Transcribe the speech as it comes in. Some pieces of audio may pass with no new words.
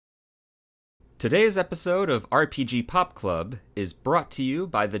Today's episode of RPG Pop Club is brought to you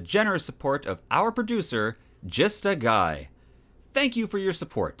by the generous support of our producer, Just a Guy. Thank you for your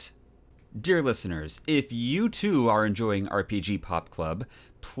support. Dear listeners, if you too are enjoying RPG Pop Club,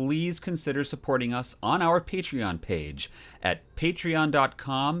 please consider supporting us on our Patreon page at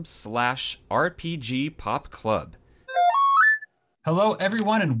patreon.com/rpgpopclub. Hello,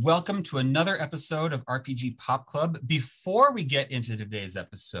 everyone, and welcome to another episode of RPG Pop Club. Before we get into today's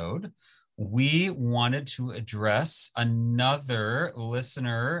episode, we wanted to address another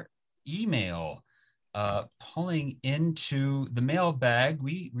listener email. Pulling into the mailbag,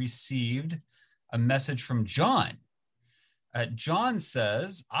 we received a message from John. John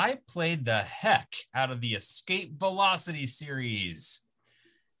says, I played the heck out of the Escape Velocity series.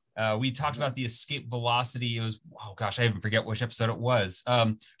 We talked about the Escape Velocity. It was, I even forget which episode it was.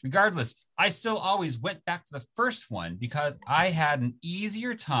 Regardless, I still always went back to the first one because I had an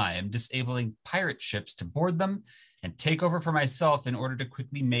easier time disabling pirate ships to board them and take over for myself in order to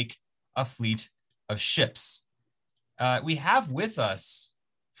quickly make a fleet of ships. We have with us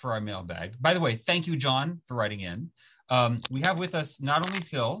for our mailbag, by the way, thank you, John, for writing in. We have with us not only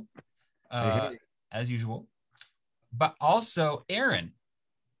Phil, as usual, but also Aaron.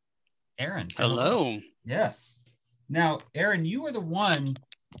 Aaron, hello. Yes. Now, Aaron, you are the one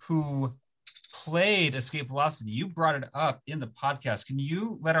who played Escape Velocity. You brought it up in the podcast. Can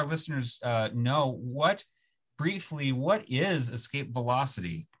you let our listeners know what is Escape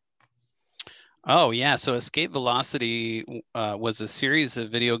Velocity? Oh, yeah. So Escape Velocity was a series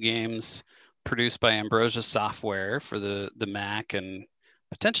of video games produced by Ambrosia Software for the Mac and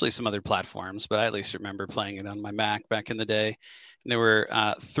potentially some other platforms, but I at least remember playing it on my Mac back in the day. And there were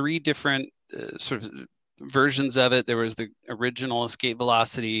three different sort of versions of it. There was the original Escape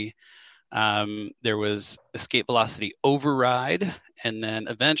Velocity. There was Escape Velocity Override. And then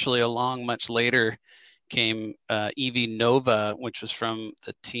eventually, along much later, came EV Nova, which was from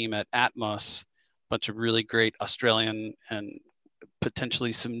the team at Atmos. A bunch of really great Australian and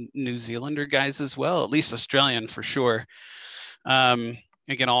potentially some New Zealander guys as well, at least Australian for sure.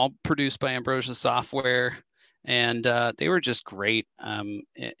 Again, all produced by Ambrosia Software. And they were just great and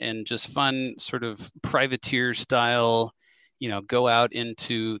just fun sort of privateer style, go out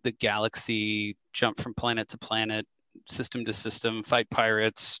into the galaxy, jump from planet to planet, system to system, fight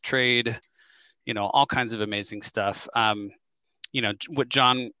pirates, trade, all kinds of amazing stuff. What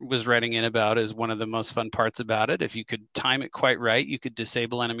John was writing in about is one of the most fun parts about it. If you could time it quite right, you could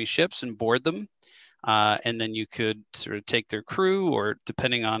disable enemy ships and board them. And then you could sort of take their crew, or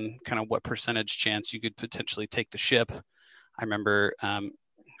depending on kind of what percentage chance, you could potentially take the ship. I remember I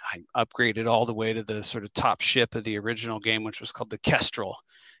upgraded all the way to the sort of top ship of the original game, which was called the Kestrel.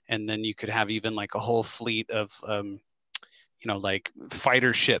 And then you could have even like a whole fleet of, like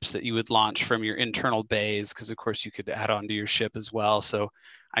fighter ships that you would launch from your internal bays, because of course you could add on to your ship as well. So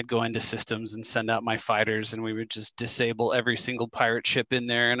I'd go into systems and send out my fighters, and we would just disable every single pirate ship in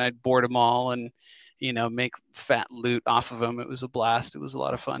there, and I'd board them all and make fat loot off of them. It was a blast. It was a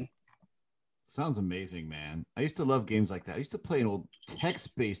lot of fun. Sounds amazing, man. I used to love games like that. I used to play an old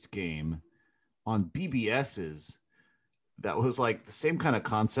text-based game on BBSs that was like the same kind of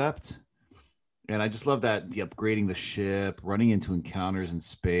concept. And I just love that, the upgrading the ship, running into encounters in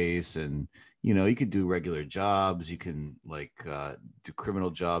space, and, you could do regular jobs. You can do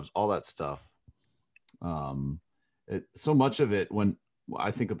criminal jobs, all that stuff. So much of it, when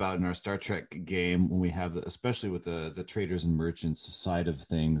I think about in our Star Trek game, when we have, especially with the traders and merchants side of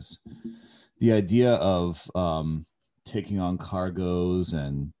things, the idea of taking on cargoes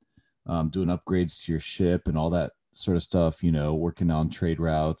and doing upgrades to your ship and all that sort of stuff, working on trade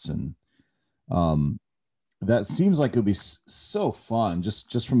routes. And that seems like it would be so fun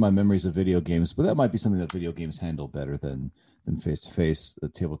just from my memories of video games. But that might be something that video games handle better than face-to-face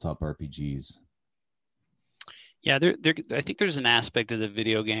tabletop RPGs. Yeah, I think there's an aspect of the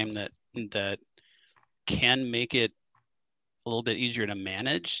video game that can make it a little bit easier to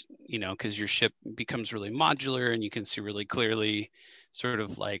manage, because your ship becomes really modular and you can see really clearly sort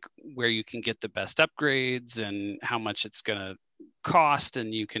of like where you can get the best upgrades and how much it's going to cost,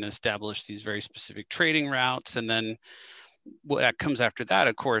 and you can establish these very specific trading routes. And then what comes after that,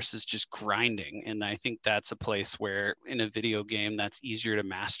 of course, is just grinding. And I think that's a place where in a video game that's easier to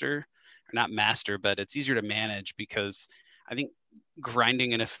master. Not master, but it's easier to manage, because I think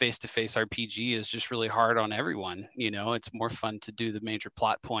grinding in a face-to-face RPG is just really hard on everyone. It's more fun to do the major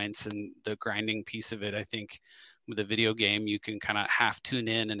plot points, and the grinding piece of it, I think with a video game, you can kind of half tune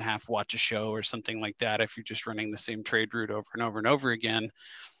in and half watch a show or something like that if you're just running the same trade route over and over and over again,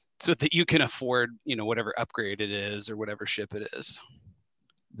 so that you can afford, whatever upgrade it is or whatever ship it is.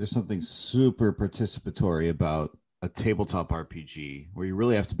 there's something super participatory about a tabletop RPG where you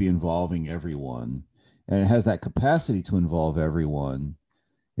really have to be involving everyone, and it has that capacity to involve everyone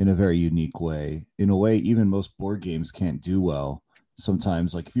in a very unique way, in a way even most board games can't do well.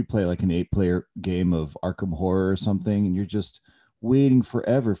 Sometimes, like if you play like an 8-player game of Arkham Horror or something, and you're just waiting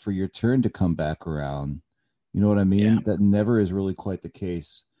forever for your turn to come back around. You know what I mean? Yeah. That never is really quite the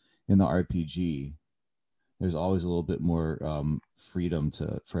case in the RPG. There's always a little bit more freedom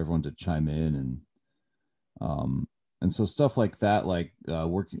for everyone to chime in, and so stuff like that, like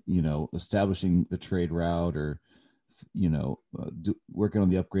working, establishing the trade route, or working on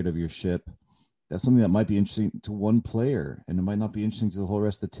the upgrade of your ship. That's something that might be interesting to one player, and it might not be interesting to the whole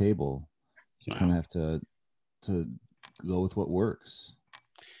rest of the table. So you kind of have to go with what works.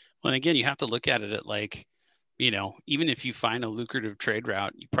 Well, and again, you have to look at it at like, even if you find a lucrative trade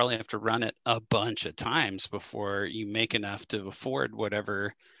route, you probably have to run it a bunch of times before you make enough to afford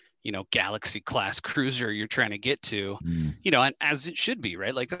whatever, Galaxy class cruiser you're trying to get to, and as it should be,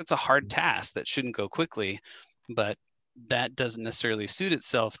 right? Like that's a hard task that shouldn't go quickly, but that doesn't necessarily suit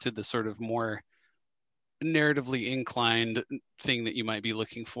itself to the sort of more narratively inclined thing that you might be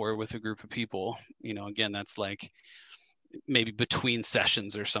looking for with a group of people. Again, that's like maybe between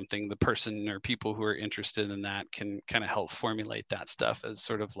sessions or something, the person or people who are interested in that can kind of help formulate that stuff as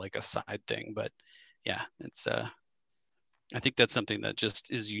sort of like a side thing. But yeah, it's I think that's something that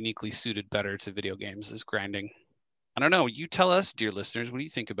just is uniquely suited better to video games, is grinding. I don't know, you tell us, dear listeners, what do you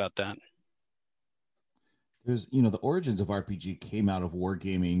think about that? There's, the origins of RPG came out of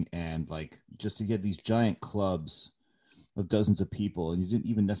wargaming, and like just to get these giant clubs of dozens of people, and you didn't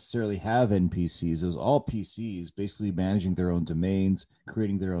even necessarily have NPCs. It was all PCs basically managing their own domains,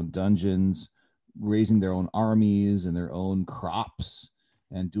 creating their own dungeons, raising their own armies and their own crops,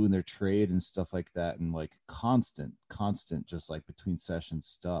 and doing their trade and stuff like that, and like constant just like between session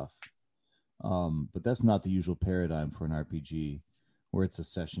stuff. But that's not the usual paradigm for an RPG, where it's a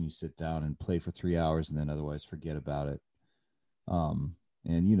session you sit down and play for 3 hours and then otherwise forget about it. And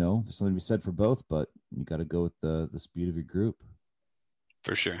there's something to be said for both, but you got to go with the speed of your group.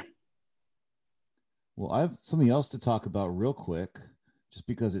 For sure. Well, I have something else to talk about real quick, just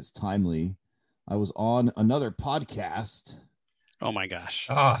because it's timely. I was on another podcast. Oh my gosh.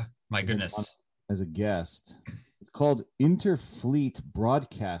 Oh my goodness. As a guest. It's called Interfleet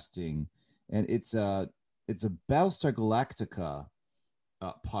Broadcasting, and it's a Battlestar Galactica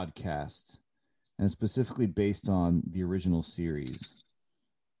podcast, and specifically based on the original series.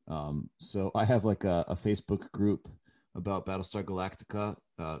 So I have like a Facebook group about Battlestar Galactica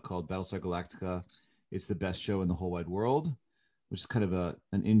called Battlestar Galactica. It's the best show in the whole wide world, which is kind of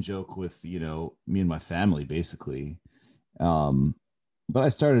an in-joke with, me and my family, basically. But I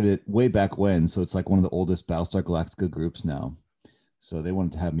started it way back when, so it's like one of the oldest Battlestar Galactica groups now. So they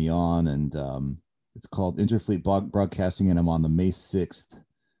wanted to have me on, and it's called Interfleet Broadcasting, and I'm on the May 6th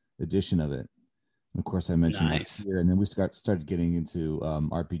edition of it. And of course, I mentioned last year, and then we started getting into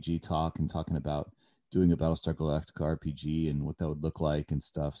RPG talk and talking about doing a Battlestar Galactica RPG and what that would look like and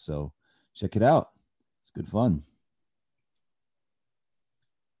stuff. So check it out. It's good fun.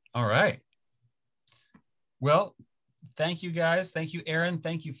 All right. Well, thank you guys. Thank you, Aaron.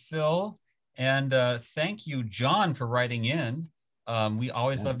 Thank you, Phil. And thank you, John, for writing in. We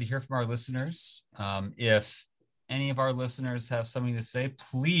always love to hear from our listeners. If any of our listeners have something to say,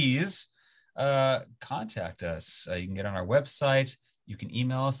 please contact us. You can get on our website. You can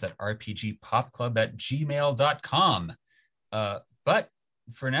email us at rpgpopclub@gmail.com. But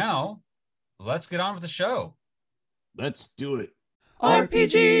for now, let's get on with the show. Let's do it.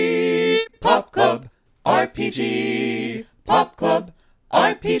 RPG Pop Club, RPG Pop Club,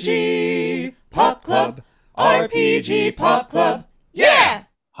 RPG Pop Club, RPG Pop Club. Yeah!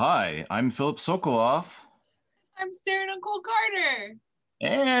 Hi, I'm Philip Sokolov. I'm Sarah Nicole Carter.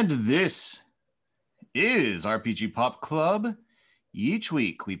 And this is RPG Pop Club. Each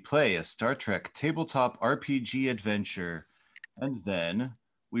week we play a Star Trek tabletop RPG adventure, and then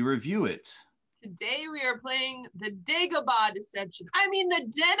we review it. Today we are playing the Dagobah Deception.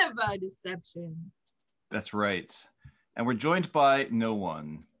 The Deneba Deception. That's right. And we're joined by no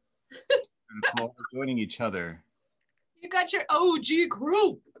one. We're joining each other. You got your OG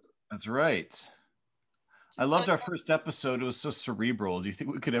group. That's right. I loved our first episode. It was so cerebral. Do you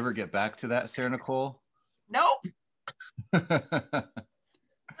think we could ever get back to that, Sarah Nicole? Nope.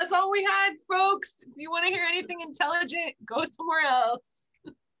 That's all we had, folks. If you want to hear anything intelligent, go somewhere else.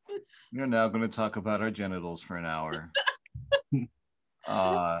 We're now going to talk about our genitals for an hour.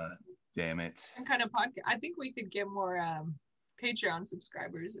 Damn it. Some kind of podcast. I think we could get more Patreon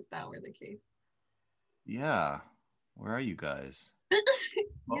subscribers if that were the case. Yeah. Where are you guys?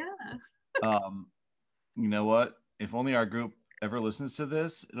 You know what? If only our group ever listens to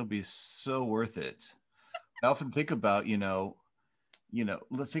this, it'll be so worth it. I often think about, thinking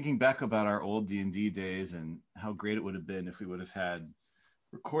back about our old D&D days and how great it would have been if we would have had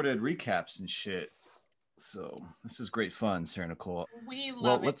recorded recaps and shit. So this is great fun, Sarah Nicole. We love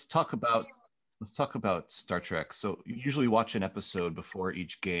Well, it. let's talk about Star Trek. So usually watch an episode before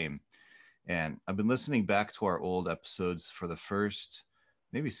each game. And I've been listening back to our old episodes for the first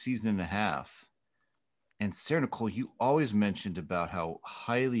maybe season and a half. And Sarah Nicole, you always mentioned about how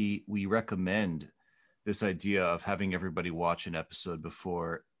highly we recommend this idea of having everybody watch an episode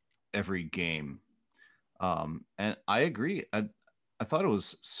before every game. And I agree. I thought it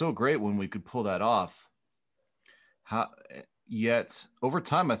was so great when we could pull that off. Yet over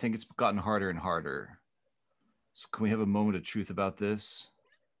time, I think it's gotten harder and harder. So can we have a moment of truth about this?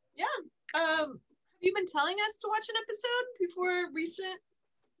 Yeah. Have you been telling us to watch an episode before recent?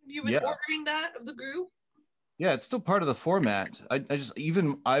 Have you been ordering that of the group? Yeah, it's still part of the format.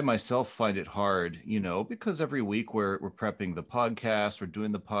 I myself find it hard, because every week we're prepping the podcast, we're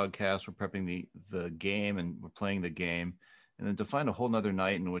doing the podcast, we're prepping the game, and we're playing the game. And then to find a whole nother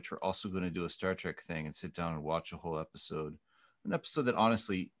night in which we're also going to do a Star Trek thing and sit down and watch a whole episode, an episode that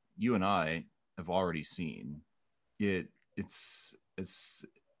honestly you and I have already seen. It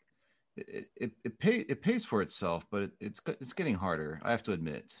pays for itself, but it's getting harder. I have to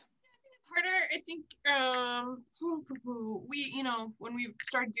admit. Harder. I think we, when we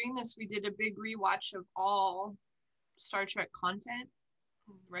started doing this, we did a big rewatch of all Star Trek content,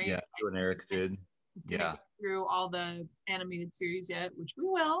 right? Yeah, you and Eric did. Didn't get through all the animated series yet, which we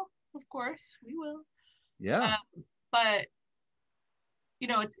will, of course, we will. Yeah. But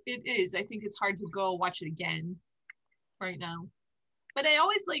it is. I think it's hard to go watch it again right now. But I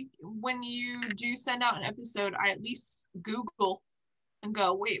always like when you do send out an episode, I at least Google and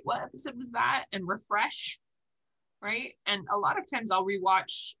go, wait, what episode was that? And refresh, right? And a lot of times I'll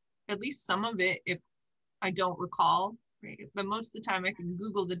rewatch at least some of it if I don't recall, right? But most of the time I can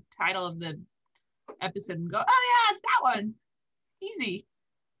Google the title of the episode and go, oh yeah, it's that one. Easy,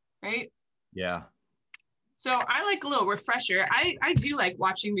 right? Yeah. So I like a little refresher. I do like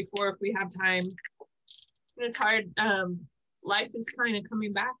watching before if we have time. But it's hard. Life is kind of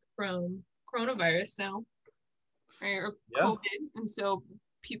coming back from coronavirus now, right? Or COVID. And so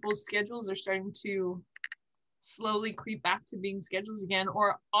people's schedules are starting to slowly creep back to being schedules again.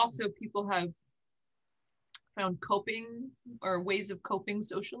 Or also people have found coping or ways of coping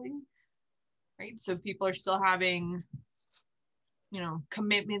socially, right? So people are still having,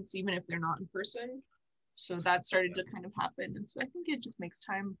 commitments even if they're not in person. So that started to kind of happen. And so I think it just makes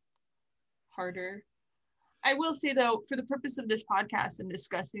time harder. I will say, though, for the purpose of this podcast and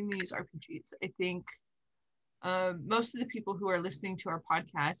discussing these RPGs, I think most of the people who are listening to our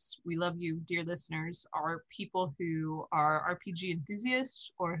podcast, we love you, dear listeners, are people who are RPG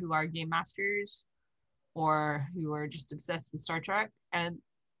enthusiasts or who are game masters or who are just obsessed with Star Trek. And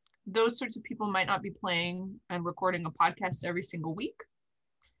those sorts of people might not be playing and recording a podcast every single week,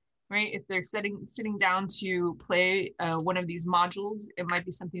 right? If they're sitting down to play one of these modules, it might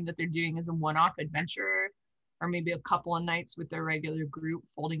be something that they're doing as a one-off adventure, or maybe a couple of nights with their regular group,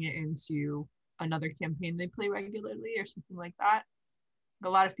 folding it into another campaign they play regularly or something like that. A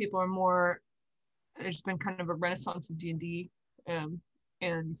lot of people are there's been kind of a renaissance of D&D,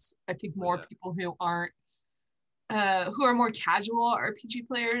 and I think more people who are more casual RPG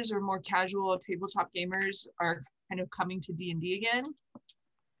players or more casual tabletop gamers are kind of coming to D&D again.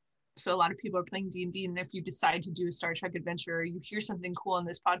 So a lot of people are playing D&D, and if you decide to do a Star Trek adventure, or you hear something cool on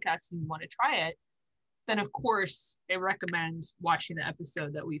this podcast and you want to try it, then of course I recommend watching the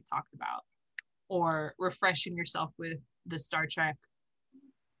episode that we've talked about, or refreshing yourself with the Star Trek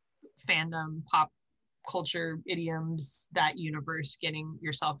fandom, pop culture, idioms, that universe, getting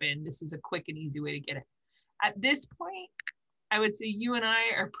yourself in. This is a quick and easy way to get it. At this point, I would say you and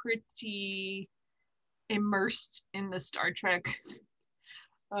I are pretty immersed in the Star Trek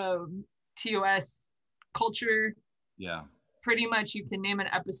TOS culture. Yeah. Pretty much you can name an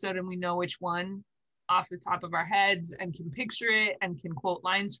episode and we know which one off the top of our heads and can picture it and can quote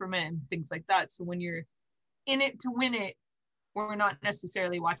lines from it and things like that. So when you're in it to win it, we're not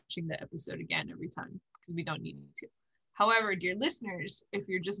necessarily watching the episode again every time because we don't need to. However, dear listeners, if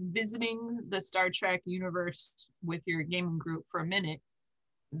you're just visiting the Star Trek universe with your gaming group for a minute,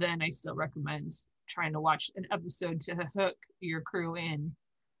 then I still recommend trying to watch an episode to hook your crew in,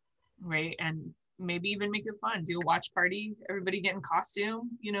 right? And maybe even make it fun. Do a watch party, everybody get in costume,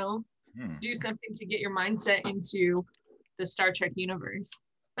 do something to get your mindset into the Star Trek universe.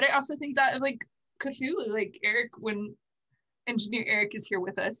 But I also think that like Cthulhu, like Eric, when Engineer Eric is here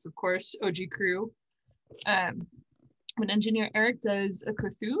with us, of course, OG crew. When Engineer Eric does a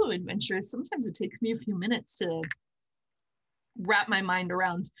Cthulhu adventure, sometimes it takes me a few minutes to wrap my mind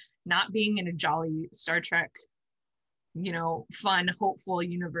around not being in a jolly Star Trek, fun, hopeful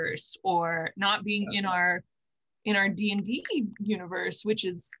universe, or not being in our D&D universe, which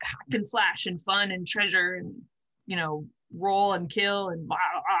is hack and slash and fun and treasure and, roll and kill and blah,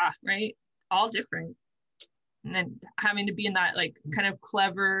 blah, blah, right? All different. And then having to be in that like kind of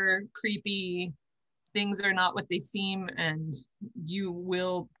clever, creepy, things are not what they seem and you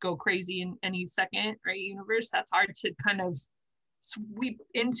will go crazy in any second, right? Universe, that's hard to kind of sweep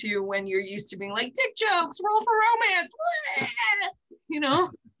into when you're used to being like dick jokes, roll for romance,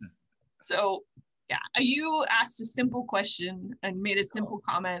 So yeah, you asked a simple question and made a simple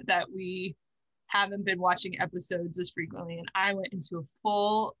comment that we haven't been watching episodes as frequently, and I went into a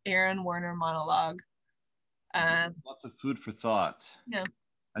full Aaron Warner monologue. Lots of food for thought. Yeah,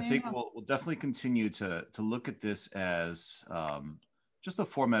 I think we'll definitely continue to look at this as just the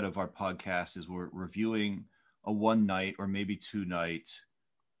format of our podcast is we're reviewing a 1 night or maybe 2 night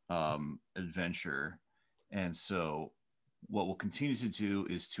adventure. And so what we'll continue to do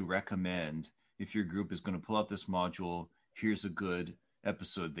is to recommend, if your group is going to pull out this module, here's a good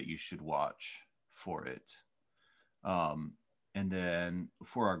episode that you should watch for it. And then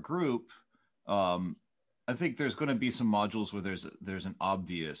for our group, I think there's going to be some modules where there's an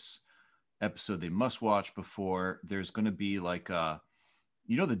obvious episode they must watch before. There's going to be like the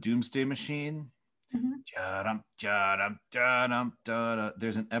Doomsday Machine. Mm-hmm.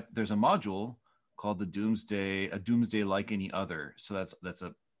 There's a module called the Doomsday, a Doomsday Like Any Other. So that's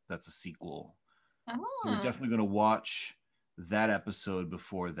a sequel. So we're definitely going to watch that episode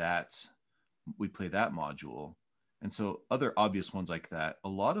before that we play that module. And so other obvious ones like that. A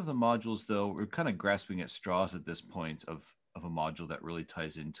lot of the modules, though, we're kind of grasping at straws at this point of a module that really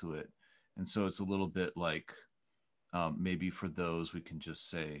ties into it. And so it's a little bit like maybe for those we can just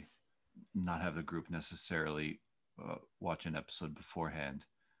say not have the group necessarily watch an episode beforehand.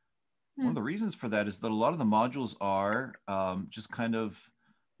 One of the reasons for that is that a lot of the modules are just kind of,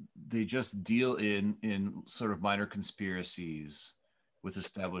 they just deal in sort of minor conspiracies with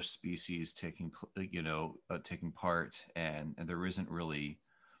established species taking part, and there isn't really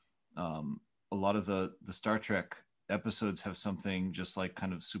a lot of the Star Trek episodes have something just like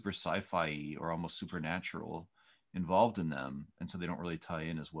kind of super sci-fi or almost supernatural involved in them, and so they don't really tie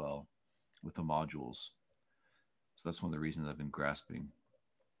in as well with the modules. So that's one of the reasons I've been grasping.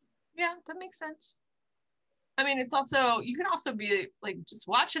 Yeah, that makes sense. I mean, it's also, you can also be like, just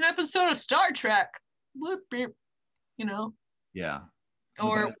watch an episode of Star Trek, Yeah.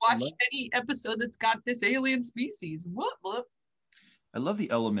 Or watch any episode that's got this alien species. Whoop. I love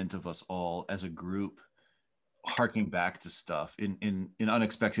the element of us all as a group harking back to stuff in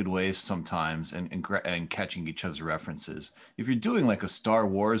unexpected ways sometimes and catching each other's references. If you're doing like a Star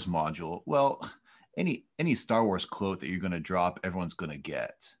Wars module, well, any Star Wars quote that you're going to drop, everyone's going to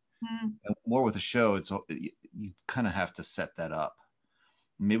get. And more with a show, you kind of have to set that up.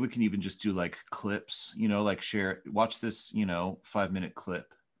 Maybe we can even just do like clips, like watch this, 5-minute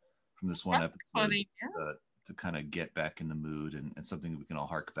clip from this one episode. Funny, yeah. To kind of get back in the mood and something we can all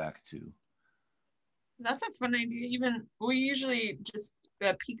hark back to. That's a fun idea. Even we usually just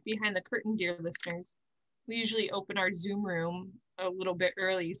peek behind the curtain, dear listeners. We usually open our Zoom room a little bit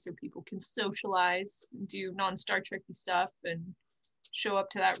early so people can socialize and do non-Star Trekky stuff and show up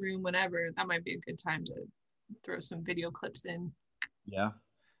to that room whenever. That might be a good time to throw some video clips in. Yeah.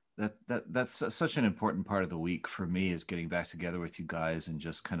 That's such an important part of the week for me, is getting back together with you guys and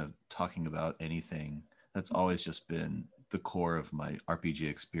just kind of talking about anything. That's always just been the core of my RPG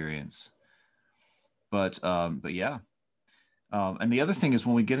experience. But yeah. And the other thing is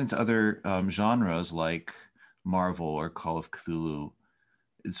when we get into other genres like Marvel or Call of Cthulhu,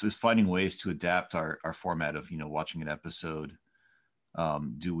 it's finding ways to adapt our format of, watching an episode.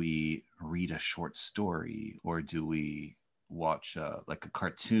 Do we read a short story, or do we watch like a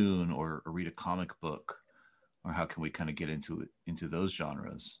cartoon or read a comic book, or how can we kind of get into those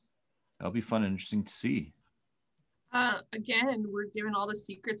genres? That'll be fun and interesting to see. Again, we're giving all the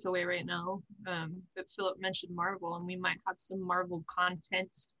secrets away right now. That Philip mentioned Marvel, and we might have some Marvel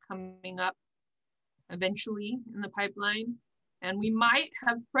content coming up eventually in the pipeline, and we might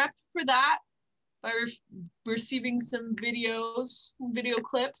have prepped for that by receiving some video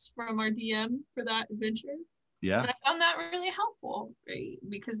clips from our DM for that adventure. Yeah. And I found that really helpful, right?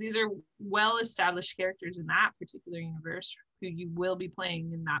 Because these are well-established characters in that particular universe who you will be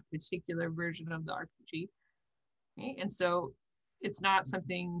playing in that particular version of the RPG. Right? And so it's not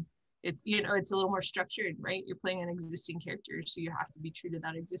something it's, you know, it's a little more structured, right? You're playing an existing character, so you have to be true to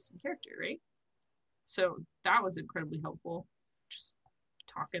that existing character, right? So that was incredibly helpful, just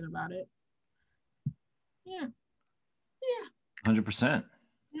talking about it. Yeah. 100%.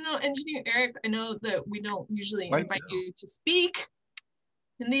 No, Engineer Eric, I know that we don't usually Right, invite though. you to speak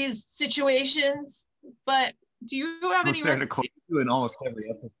in these situations, but do you have I'm any starting to call you in almost every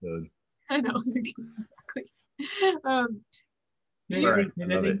episode. I know, exactly. Do you, All right, I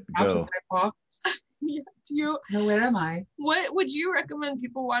love it. Go. yeah, do you, No, where am I? what would you recommend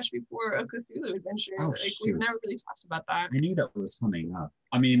people watch before a Cthulhu adventure? Oh, Like, we've shoot. never really talked about that. I knew that was coming up.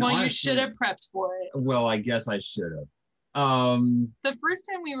 I mean, Well, you honestly, should have prepped for it. Well, I guess I should have. The first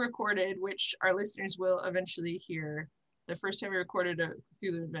time we recorded, which our listeners will eventually hear, the first time we recorded a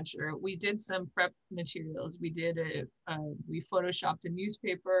Cthulhu adventure, we did some prep materials. We did we photoshopped a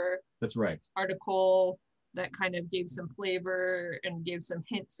newspaper That's right. article that kind of gave some flavor and gave some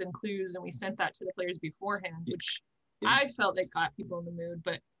hints and clues, and we sent that to the players beforehand, which I felt like got people in the mood.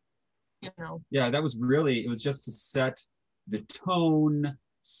 But you know, Yeah, that was really, it was just to set the tone,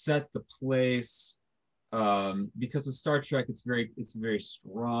 set the place. Because with Star Trek, it's a very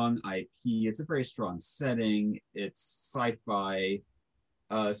strong IP. It's a very strong setting. It's sci-fi.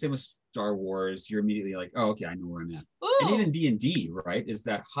 Same with Star Wars. You're immediately like, oh, okay, I know where I'm at. ooh, And even D&D, right, is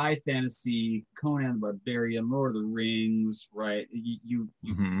that high fantasy, Conan the Barbarian, Lord of the Rings, right? You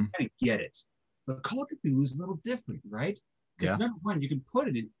Mhm. kind of get it. But Call of Cthulhu is a little different, right? Because Yeah. number one, you can put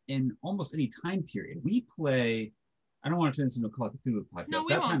it in almost any time period. We play, I don't want to turn this into a Call of Cthulhu podcast. no, we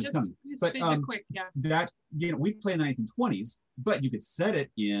That won't. time's Just coming. just But, finish it quick, yeah. That, you know, we play in the 1920s, but you could set it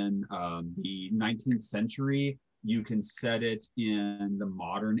in the 19th century. You can set it in the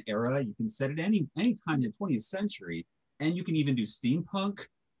modern era. You can set it any time in the 20th century, and you can even do steampunk,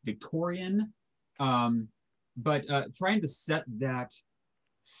 Victorian. But trying to set that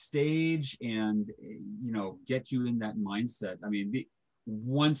stage and, you know, get you in that mindset. I mean,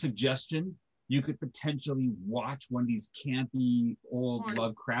 one suggestion, you could potentially watch one of these campy old Or-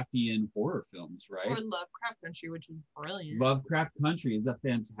 Lovecraftian horror films, right? Or Lovecraft Country, which is brilliant. Lovecraft Country is a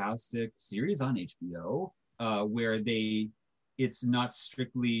fantastic series on HBO, where it's not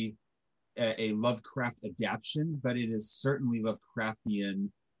strictly a Lovecraft adaptation, but it is certainly Lovecraftian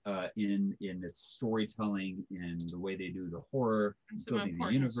in its storytelling, in the way they do the horror, And some building the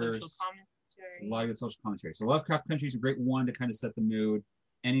important social universe, commentary. a lot of the social commentary. So Lovecraft Country is a great one to kind of set the mood.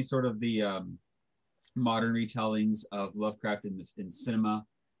 Any sort of the modern retellings of Lovecraft in cinema.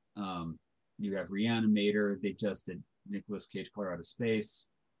 You have Reanimator. They just did Nicolas Cage Color Out of Space,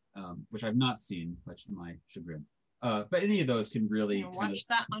 which I've not seen, much to my chagrin. But any of those can really You know, watch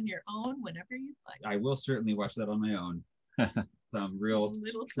that on your own whenever you'd like. I will certainly watch that on my own. Some real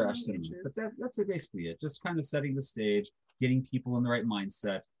Little trash tiny cinema. witches. But that's basically it. Just kind of setting the stage, getting people in the right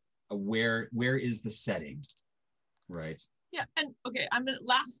mindset. Where is the setting, right? Yeah, and okay, I'm gonna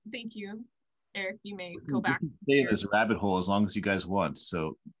thank you, Eric. You may go We back. can stay in this rabbit hole as long as you guys want.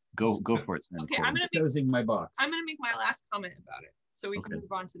 So go for it, Sam. Okay, Corey. I'm gonna Closing my box. make my last comment about it, so we can Okay.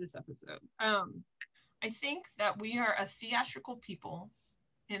 move on to this episode. I think that we are a theatrical people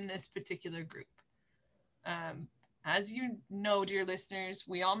in this particular group. As you know, dear listeners,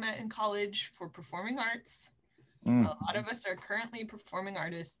 we all met in college for performing arts. Mm. A lot of us are currently performing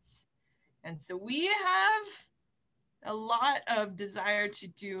artists. And so we have a lot of desire to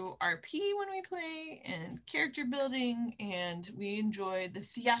do RP when we play and character building, and we enjoy the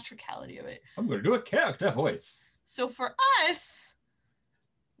theatricality of it. I'm going to do a character voice. So for us,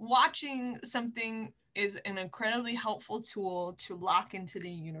 watching something is an incredibly helpful tool to lock into the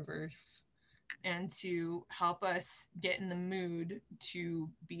universe and to help us get in the mood to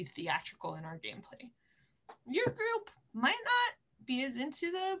be theatrical in our gameplay. Your group might not be as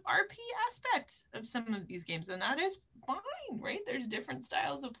into the RP aspect of some of these games, and that is fine, right? There's different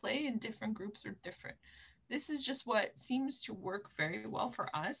styles of play and different groups are different. This is just what seems to work very well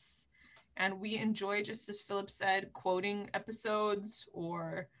for us. And we enjoy, just as Philip said, quoting episodes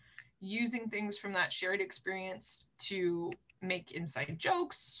or using things from that shared experience to make inside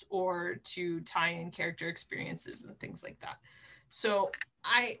jokes or to tie in character experiences and things like that. So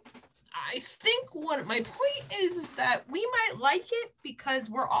I think what my point is that we might like it because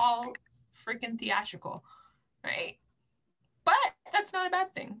we're all freaking theatrical, right? But that's not a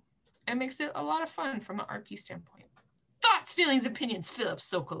bad thing. It makes it a lot of fun from an RP standpoint. Thoughts, feelings, opinions, Philip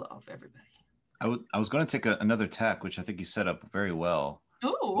Sokolov, everybody. I was going to take another tack, which I think you set up very well.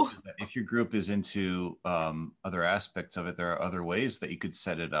 Oh, Which is that if your group is into other aspects of it, there are other ways that you could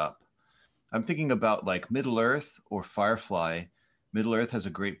set it up. I'm thinking about like Middle Earth or Firefly. Middle Earth has a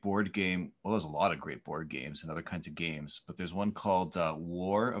great board game. Well, there's a lot of great board games and other kinds of games, but there's one called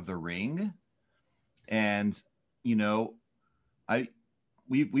War of the Ring, and you know, I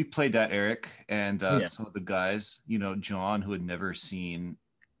we played that, Eric, and some of the guys, John, who had never seen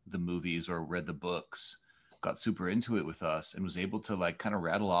the movies or read the books, got super into it with us and was able to like kind of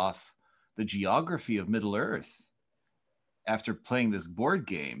rattle off the geography of Middle Earth after playing this board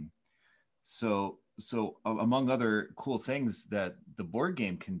game. So among other cool things that the board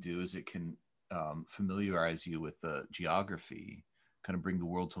game can do is it can familiarize you with the geography, kind of bring the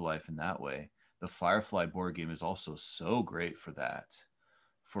world to life in that way. The Firefly board game is also so great for that,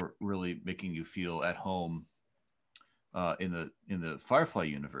 for really making you feel at home in the Firefly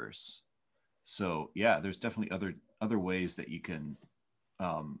universe. So yeah, there's definitely other ways that you can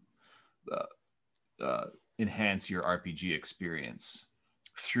enhance your RPG experience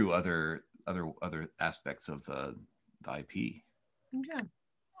through other aspects of the IP. Yeah,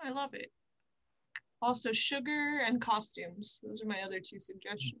 I love it. Also, sugar and costumes. Those are my other two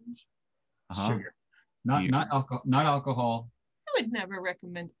suggestions. Sugar, not alcohol. I would never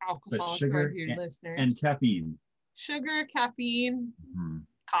recommend alcohol But sugar to your listeners. and caffeine. Sugar, caffeine,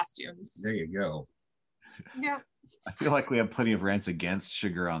 costumes. There you go. Yeah. I feel like we have plenty of rants against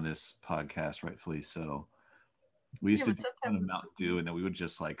sugar on this podcast, rightfully so. We used to do a ton of Mountain Dew, and then we would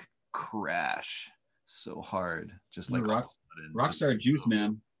just like crash so hard, just like Rockstar Juice,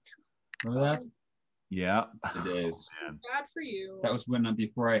 man. Remember that? Yeah. The days. Oh, bad for you. That was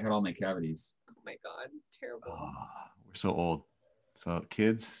before I had all my cavities. Oh my God, terrible. We're so old. So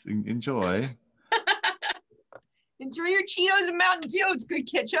kids, enjoy. Enjoy your Cheetos and Mountain Dew. It's good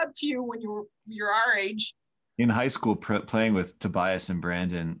to catch up to you when you're our age. In high school, playing with Tobias and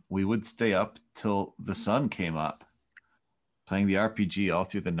Brandon, we would stay up till the sun came up, playing the RPG all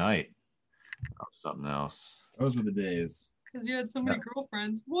through the night. Oh, something else. Those were the days. Because you had so many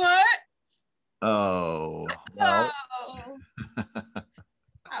girlfriends. What? Oh. Well. Oh.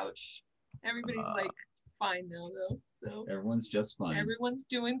 Ouch. Everybody's like fine now, though. So everyone's just fine. Everyone's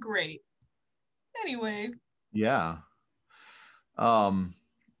doing great. Anyway. Yeah.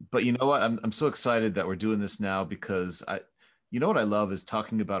 But you know what? I'm so excited that we're doing this now because what I love is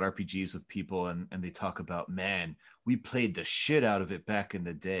talking about RPGs with people and they talk about, man, we played the shit out of it back in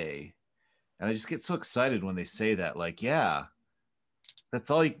the day. And I just get so excited when they say that, like, yeah, that's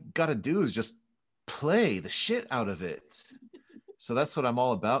all you got to do is just play the shit out of it. So that's what I'm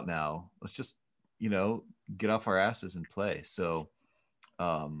all about now. Let's just, get off our asses and play. So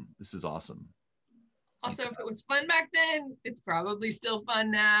this is awesome. Also, if it was fun back then, it's probably still fun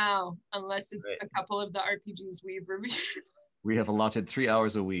now, unless it's a couple of the RPGs we've reviewed. We have allotted 3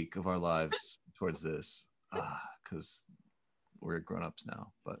 hours a week of our lives towards this because we're grown-ups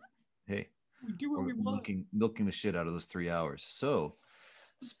now. But hey, we do what we want. Milking the shit out of those 3 hours. So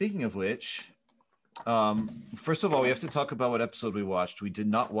speaking of which, first of all, we have to talk about what episode we watched. We did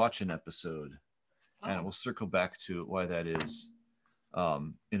not watch an episode, and we'll circle back to why that is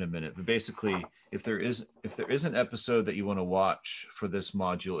in a minute. But basically, if there is an episode that you want to watch for this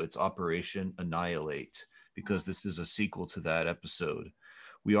module, it's Operation Annihilate, because this is a sequel to that episode.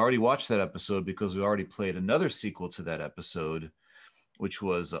 We already watched that episode because we already played another sequel to that episode, which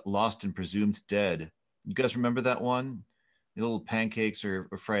was Lost and Presumed Dead. You guys remember that one? The little pancakes or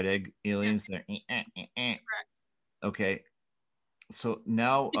fried egg aliens. They're Correct. Okay. So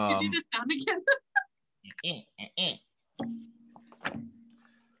now Did you do the sound again?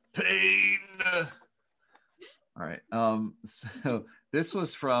 Pain. All right. So this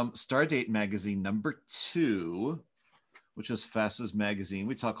was from Stardate magazine number 2, which was FASA's magazine.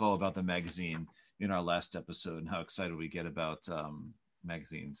 We talk all about the magazine in our last episode and how excited we get about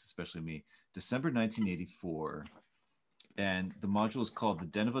magazines, especially me. December 1984. And the module is called The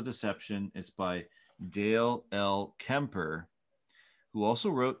Den of a Deception. It's by Dale L. Kemper, who also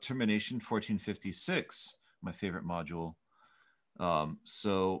wrote Termination 1456, my favorite module.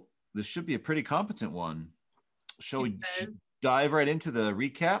 So this should be a pretty competent one. Shall we dive right into the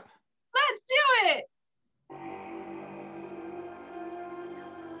recap? Let's do it.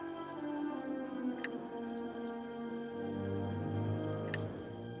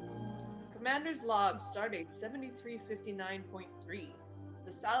 Commander's log, stardate 7359.3.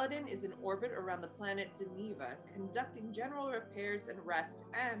 The Saladin is in orbit around the planet Geneva, conducting general repairs and rest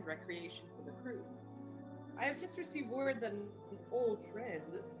and recreation for the crew. I have just received word that an old friend,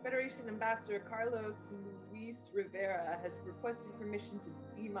 Federation Ambassador Carlos Luis Rivera, has requested permission to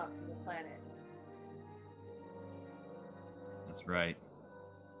beam up from the planet. That's right.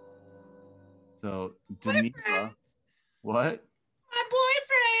 So, Geneva. What? My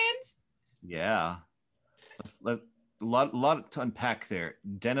boyfriend! Yeah. lot to unpack there.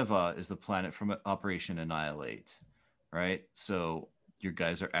 Deneva is the planet from Operation Annihilate, right? So your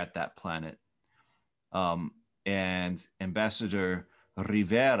guys are at that planet. And Ambassador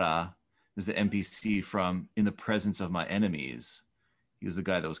Rivera is the NPC from In the Presence of My Enemies. He was the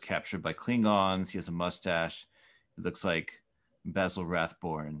guy that was captured by Klingons. He has a mustache. It looks like Basil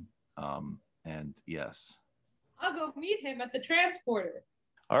Rathborn. And yes. I'll go meet him at the transporter.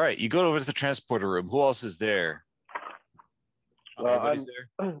 All right, you go over to the transporter room. Who else is there? Well,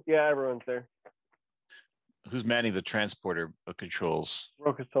 there? Yeah, everyone's there. Who's manning the transporter controls?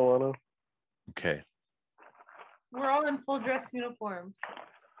 Rokas Solano. Okay. We're all in full dress uniforms.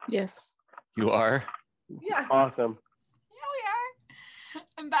 Yes. You are? Yeah. Awesome. Yeah, we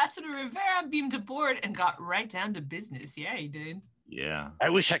are. Ambassador Rivera beamed aboard and got right down to business. Yeah, he did. Yeah. I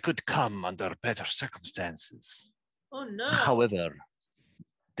wish I could come under better circumstances. Oh no. However,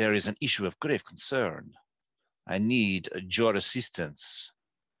 there is an issue of grave concern. I need your assistance.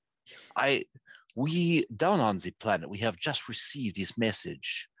 We down on the planet, we have just received this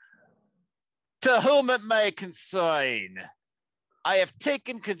message. To whom it may concern, I have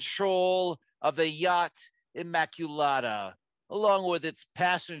taken control of the yacht Immaculata, along with its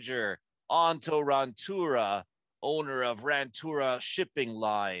passenger, Anto Rantura, owner of Rantura Shipping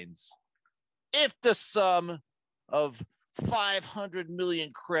Lines. If the sum of 500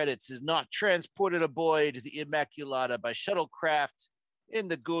 million credits is not transported aboard the Immaculata by shuttlecraft in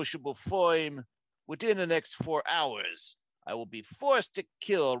negotiable form within the next 4 hours, I will be forced to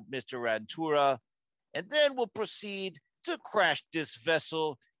kill Mr. Rantura, and then we'll proceed to crash this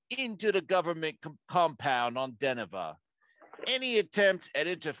vessel into the government compound on Deneva. Any attempt at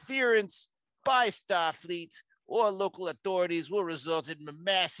interference by Starfleet or local authorities will result in a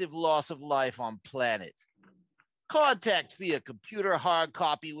massive loss of life on planet. Contact via computer hard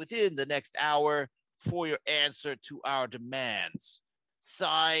copy within the next hour for your answer to our demands.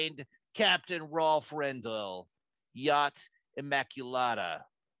 Signed, Captain Rolf Rendell, Yacht Immaculata.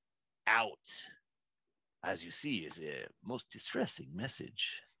 Out. As you see, is a most distressing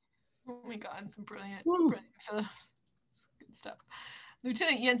message. Oh my God, brilliant. Brilliant fellow. Good stuff.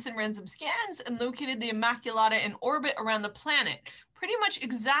 Lieutenant Jensen ran some scans and located the Immaculata in orbit around the planet, pretty much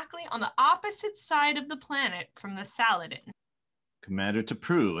exactly on the opposite side of the planet from the Saladin. Commander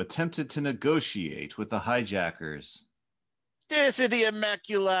T'Pru attempted to negotiate with the hijackers. This is the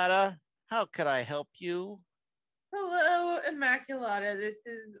Immaculata. How can I help you? Hello, Immaculata. This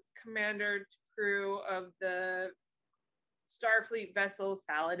is Commander T'Pru of the Starfleet vessel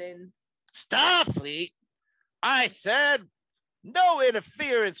Saladin. Starfleet? I said no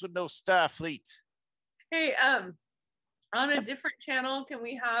interference with no Starfleet. Hey, on a different channel, can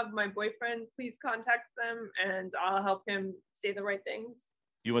we have my boyfriend please contact them and I'll help him say the right things?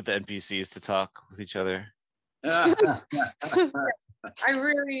 You want the NPCs to talk with each other? I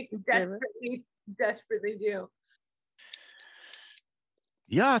really desperately do.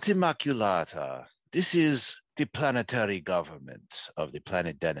 Yacht Immaculata, this is the planetary government of the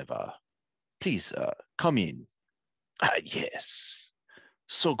planet Deneva. Please, come in. Yes.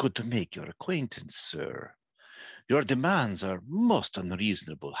 So good to make your acquaintance, sir. Your demands are most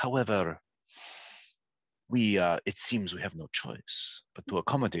unreasonable. However, it seems we have no choice but to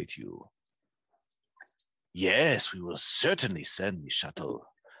accommodate you. Yes, we will certainly send the shuttle.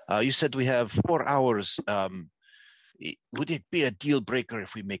 You said we have 4 hours. Would it be a deal breaker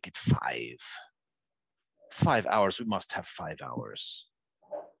if we make it 5? 5 hours, we must have 5 hours.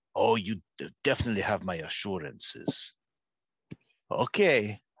 Oh, you definitely have my assurances.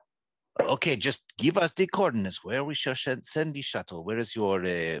 Okay, just give us the coordinates where we shall send the shuttle. Where is your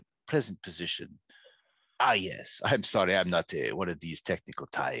present position? Yes, I'm sorry, I'm not one of these technical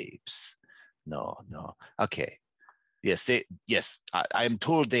types. No. Okay. Yes, I am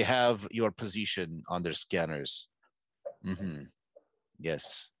told they have your position on their scanners. Mm-hmm.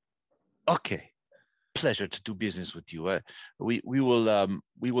 Yes. Okay. Pleasure to do business with you. We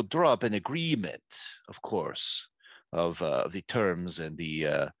will draw up an agreement, of course, of the terms and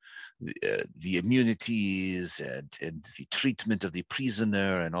the immunities and the treatment of the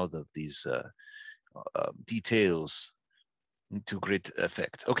prisoner and all of these details to great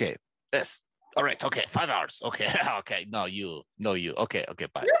effect. Okay. Yes. All right. Okay. 5 hours. Okay. Okay. No, you. Okay.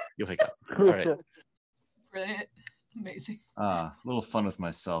 Bye. You pick up. All right. Brilliant. Amazing. A little fun with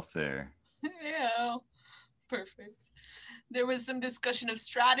myself there. Yeah. Perfect. There was some discussion of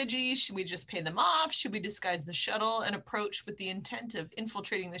strategy. Should we just pay them off? Should we disguise the shuttle and approach with the intent of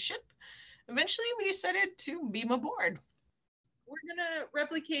infiltrating the ship? Eventually, we decided to beam aboard. We're going to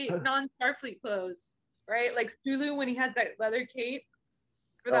replicate non-Starfleet clothes, right? Like Sulu when he has that leather cape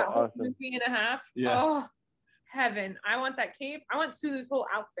for that whole awesome. movie and a half. Yeah. Oh, heaven. I want that cape. I want Sulu's whole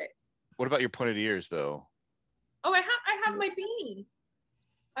outfit. What about your pointed ears, though? Oh, I have my beanie.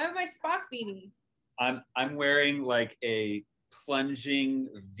 I have my Spock beanie. I'm wearing like a plunging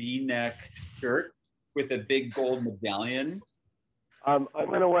V-neck shirt with a big gold medallion. I'm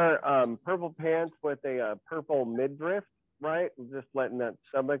gonna wear purple pants with a purple midriff, right? Just letting that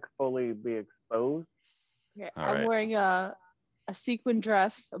stomach fully be exposed. Okay, All I'm right. wearing a sequin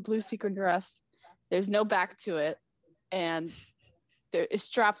dress, a blue sequin dress. There's no back to it, and there is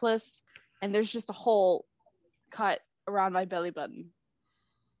strapless, and there's just a hole cut around my belly button.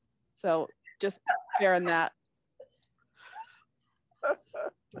 So just wearing that,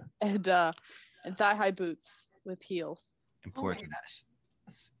 and thigh-high boots with heels. Important. Oh my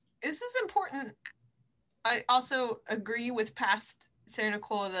gosh. This is important. I also agree with past Sarah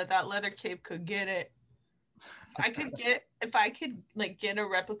Nicole that leather cape could get it. If I could like get a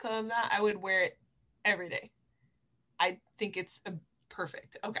replica of that, I would wear it every day. I think it's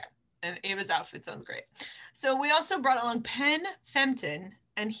perfect. Okay. And Ava's outfit sounds great. So we also brought along Penn Fempton,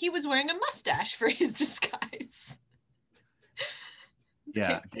 and he was wearing a mustache for his disguise.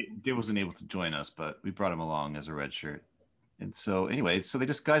 Yeah, Dave wasn't able to join us, but we brought him along as a red shirt. And so anyway, so they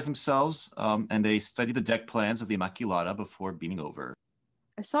disguised themselves and they studied the deck plans of the Immaculata before beaming over.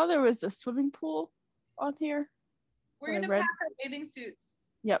 I saw there was a swimming pool on here. We're gonna Red. pack our bathing suits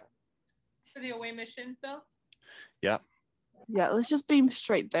Yep. for the away mission, Phil. Yeah. Yeah, let's just beam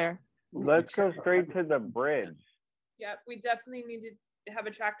straight there. Let's go straight to the bridge. Yeah, we definitely need to have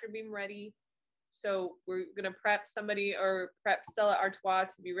a tractor beam ready. So we're gonna prep somebody or prep Stella Artois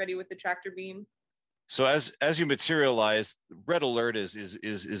to be ready with the tractor beam. So as you materialize, red alert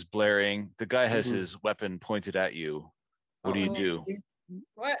is blaring. The guy has his weapon pointed at you. What do you do?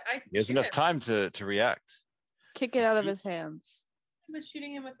 What? He has enough time to react. Kick it out of his hands. I was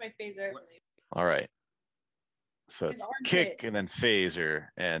shooting him with my phaser. All right. So His it's arm kick hit. and then phaser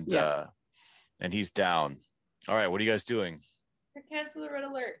and Yeah. and he's down. All right, what are you guys doing? To cancel the red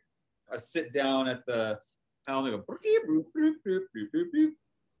alert. I sit down at the helm and go, boop, boop, boop, boop, boop, boop, boop,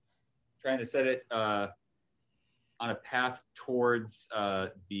 trying to set it on a path towards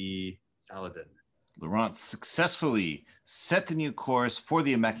the Saladin. Laurent successfully set the new course for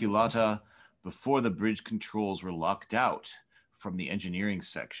the Immaculata before the bridge controls were locked out from the engineering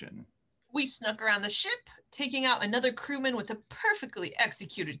section. We snuck around the ship, taking out another crewman with a perfectly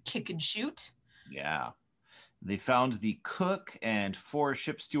executed kick and shoot. Yeah. They found the cook and 4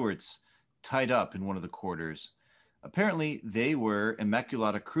 ship stewards tied up in one of the quarters. Apparently, they were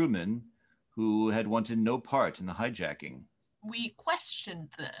Immaculata crewmen who had wanted no part in the hijacking. We questioned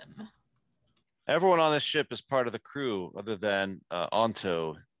them. Everyone on this ship is part of the crew other than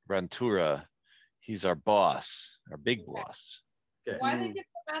Anto Rantura. He's our boss, our big boss. Okay. Why they get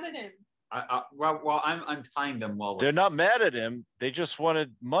so mad at him? While I'm untying them while They're not mad at him. They just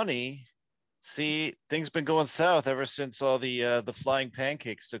wanted money. See, things been going south ever since all the flying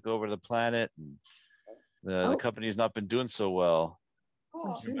pancakes took over the planet, and the company's not been doing so well.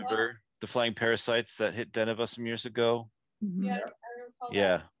 Cool. Remember the flying parasites that hit Deneva some years ago? Mhm. Yeah, I recall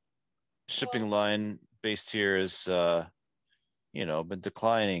Yeah. Shipping line based here is, been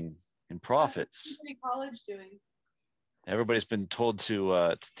declining in profits. What's community college doing? Everybody's been told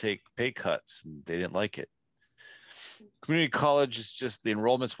to take pay cuts, and they didn't like it. Community college is just the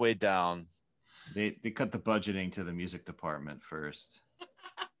enrollment's way down. They cut the budgeting to the music department first.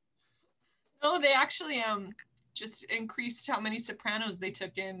 No, they actually just increased how many sopranos they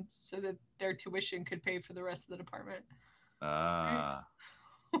took in so that their tuition could pay for the rest of the department.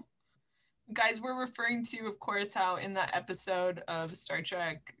 Guys, we're referring to, of course, how in that episode of Star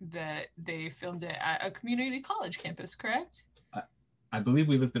Trek that they filmed it at a community college campus, correct? I believe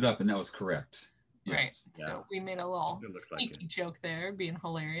we looked it up and that was correct. Yes. Right. Yeah. So we made a little It looked like sneaky joke there, being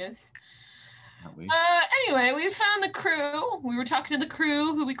hilarious. Aren't we? Anyway, we found the crew. We were talking to the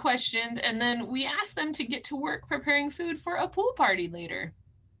crew who we questioned, and then we asked them to get to work preparing food for a pool party later.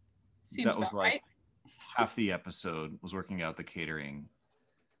 Seems That was about like right. half the episode was working out the catering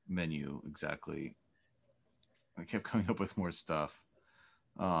menu exactly. I kept coming up with more stuff.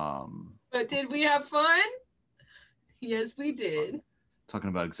 But did we have fun? Yes, we did. Talking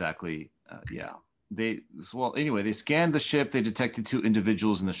about exactly, They scanned the ship. They detected 2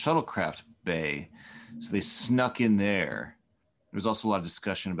 individuals in the shuttlecraft bay, so they snuck in there. There was also a lot of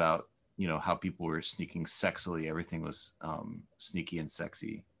discussion about, how people were sneaking sexily. Everything was sneaky and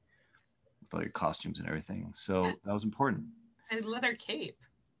sexy with all your costumes and everything. So that was important. And leather cape.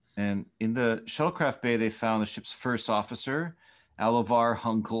 And in the shuttlecraft bay, they found the ship's first officer, Alavar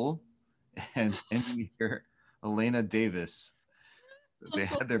Hunkel, and engineer Elena Davis. They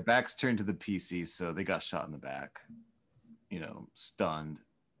had their backs turned to the PC, so they got shot in the back. Stunned.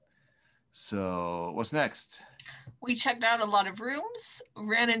 So what's next? We checked out a lot of rooms,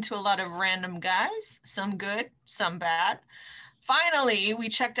 ran into a lot of random guys, some good, some bad. Finally, we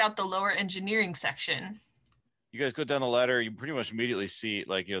checked out the lower engineering section. You guys go down the ladder, you pretty much immediately see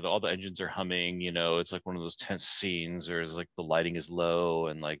all the engines are humming, it's like one of those tense scenes, or it's like the lighting is low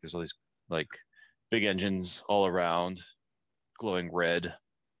and like there's all these like big engines all around, glowing red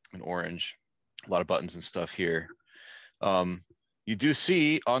and orange. A lot of buttons and stuff here. You do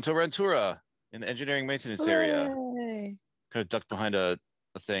see Anto Rentura in the engineering maintenance area. Hooray. Kind of ducked behind a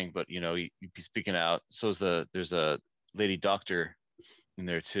thing, but you'd be speaking out. There's a lady doctor in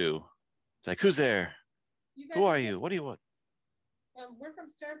there too. It's like, who's there? Who are you? What do you want? We're from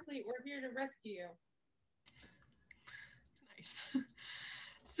Starfleet. We're here to rescue you. Nice.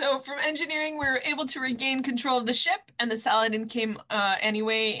 So from engineering, we were able to regain control of the ship, and the Saladin came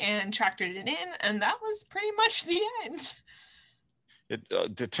anyway and tractored it in, and that was pretty much the end.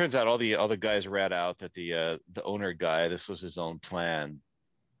 It turns out all the other guys rat out that the owner guy, this was his own plan.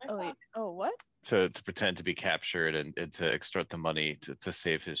 Oh wait. Oh what? To pretend to be captured and to extort the money to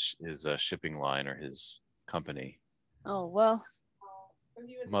save his shipping line or his company. Oh well. So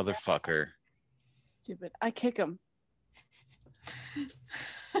he was Motherfucker. Stupid. I kick him.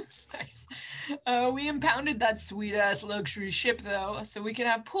 Nice. We impounded that sweet ass luxury ship though, so we could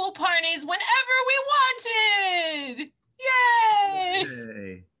have pool parties whenever we wanted. Yay!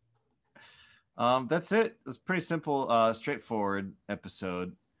 Yay. That's it. It's a pretty simple, straightforward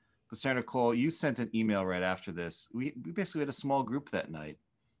episode. But Sarah Nicole, you sent an email right after this. We basically had a small group that night.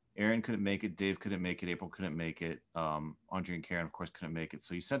 Aaron couldn't make it. Dave couldn't make it. April couldn't make it. Andre and Karen, of course, couldn't make it.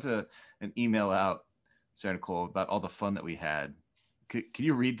 So you sent an email out, Sarah Nicole, about all the fun that we had. Can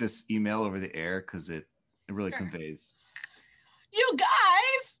you read this email over the air? Because it really conveys. You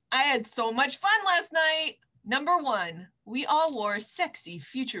guys, I had so much fun last night. Number 1, we all wore sexy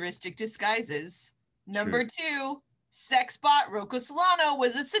futuristic disguises. Number 2, sex bot Rocco Solano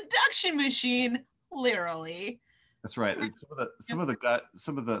was a seduction machine, literally. That's right. And some of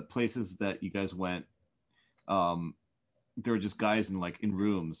the places that you guys went, there were just guys in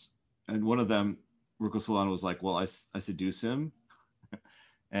rooms, and one of them, Rocco Solano, was like, "Well, I seduce him,"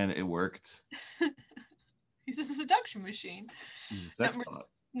 and it worked. He's a seduction machine. He's a sex bot.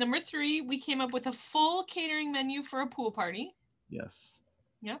 Number 3, we came up with a full catering menu for a pool party. Yes.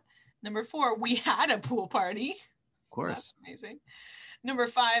 Yep. Number 4, we had a pool party. Of course. That's amazing. Number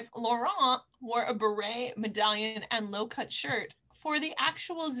 5, Laurent wore a beret, medallion, and low-cut shirt. For the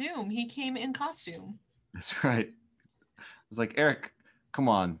actual Zoom, he came in costume. That's right. I was like, Eric, come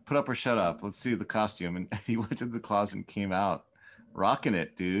on, put up or shut up. Let's see the costume. And he went to the closet and came out rocking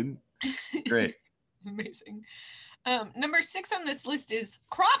it, dude. Great. Amazing. Number 6 on this list is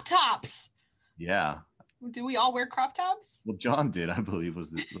crop tops. Yeah. Do we all wear crop tops? Well, John did, I believe, was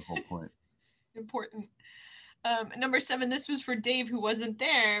the whole point. Important. Number 7, this was for Dave, who wasn't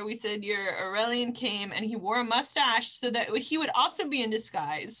there. We said your Aurelian came and he wore a mustache so that he would also be in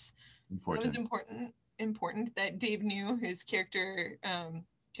disguise. Important. So it was important that Dave knew his character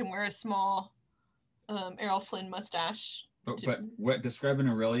can wear a small Errol Flynn mustache. But what describe an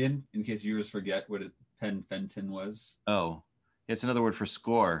Aurelian in case viewers forget what a pen Fenton was? Oh, it's another word for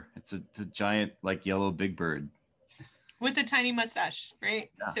score. It's a giant yellow big bird with a tiny mustache, right?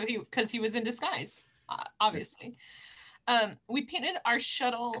 Yeah. So because he was in disguise, obviously. We painted our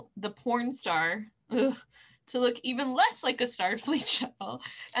shuttle the porn star to look even less like a Starfleet shuttle,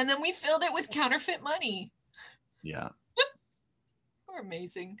 and then we filled it with counterfeit money. Yeah. We're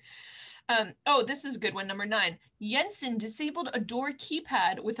amazing. This is a good one. Number 9, Jensen disabled a door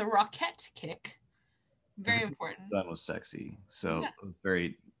keypad with a rocket kick. Very important. That was sexy. So It was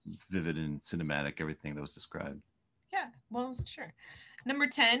very vivid and cinematic, everything that was described. Yeah, well, sure. Number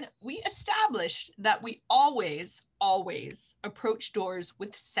 10, we established that we always approach doors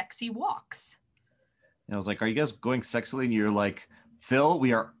with sexy walks. And I was like, are you guys going sexily? And you're like, Phil,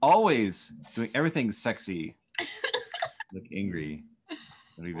 we are always doing everything sexy. Like angry.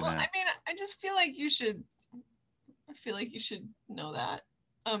 I mean, I just feel like you should know that.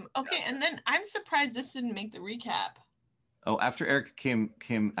 Okay, and then I'm surprised this didn't make the recap. Oh, after Eric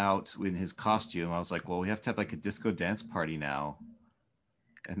came out in his costume, I was like, well, we have to have a disco dance party now.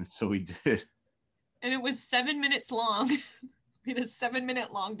 And so we did. And it was 7 minutes long. We had a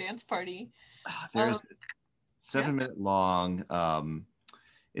 7-minute long dance party. There's 7-minute long.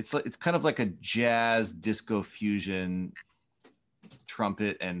 It's kind of like a jazz disco fusion,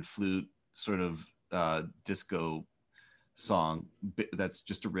 trumpet and flute sort of disco song that's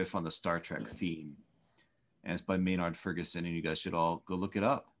just a riff on the Star Trek theme. and it's by Maynard Ferguson, and you guys should all go look it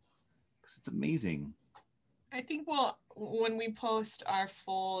up because it's amazing. I think when we post our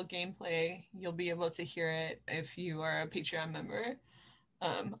full gameplay, you'll be able to hear it if you are a Patreon member.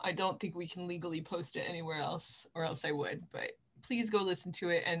 I don't think we can legally post it anywhere else, or else I would, but please go listen to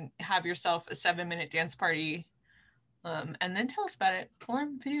it and have yourself a 7-minute dance party. And then tell us about it, or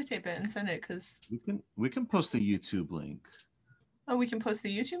videotape it and send it, because we can post the YouTube link. Oh, we can post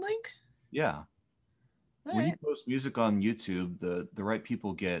the YouTube link? Yeah. All When right. you post music on YouTube, the right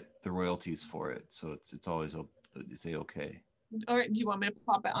people get the royalties for it, so it's always it's okay. Or do you want me to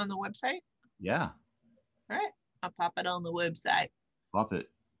pop it on the website? Yeah, All right, I'll pop it on the website. pop it.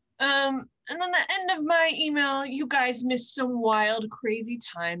 And then the end of my email, you guys missed some wild, crazy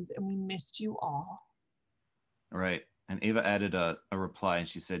times, and we missed you all. All right. And Ava added a reply, and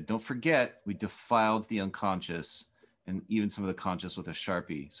she said, "Don't forget, we defiled the unconscious and even some of the conscious with a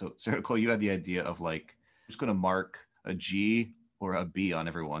Sharpie." So, Sarah Nicole, you had the idea of like, just going to mark a G or a B on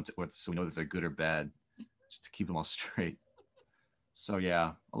everyone so we know that they're good or bad, just to keep them all straight. So,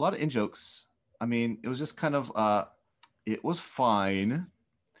 yeah, a lot of in-jokes. I mean, it was just kind of, it was fine.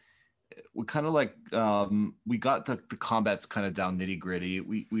 We kind of like, we got the combats kind of down nitty-gritty.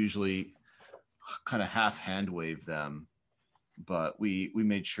 We usually kind of half hand wave them, but we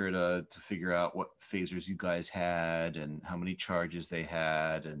made sure to figure out what phasers you guys had and how many charges they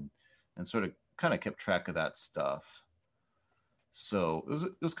had, and sort of kind of kept track of that stuff. So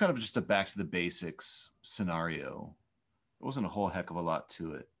it was kind of just a back to the basics scenario. It wasn't a whole heck of a lot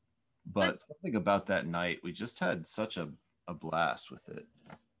to it, but something about that night, we just had such a blast with it.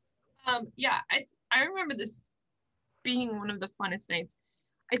 Yeah, I remember this being one of the funnest nights.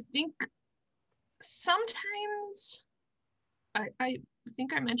 I think sometimes I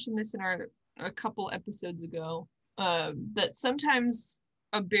think I mentioned this in a couple episodes ago, that sometimes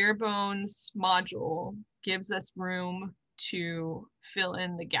a bare bones module gives us room to fill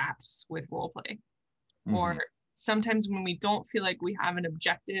in the gaps with roleplay. Mm-hmm. Or sometimes when we don't feel like we have an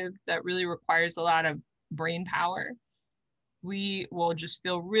objective that really requires a lot of brain power, we will just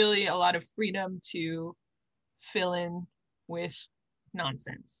feel really a lot of freedom to fill in with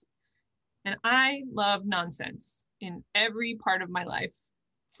nonsense. And I love nonsense in every part of my life.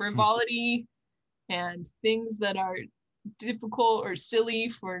 Frivolity and things that are difficult or silly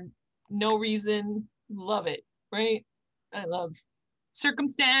for no reason, love it, right? I love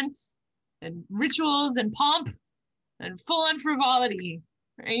circumstance and rituals and pomp and full-on frivolity,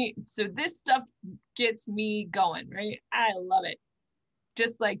 right? So this stuff gets me going, right? I love it.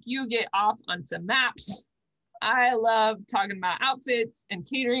 Just like you get off on some maps, I love talking about outfits and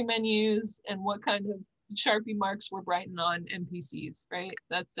catering menus and what kind of Sharpie marks we're writing on NPCs, right?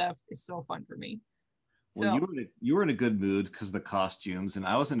 That stuff is so fun for me. Well, you were in a good mood because of the costumes, and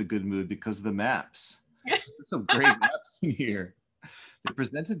I was in a good mood because of the maps. There's some great maps in here. They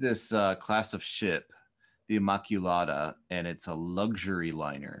presented this class of ship, the Immaculata, and it's a luxury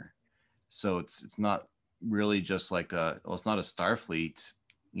liner. So it's not really just like it's not a Starfleet,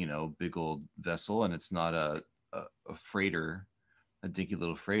 big old vessel, and it's not a freighter, a dinky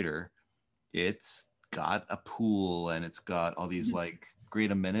little freighter. It's got a pool, and it's got all these like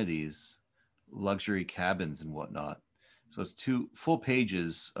great amenities, luxury cabins and whatnot. So it's 2 full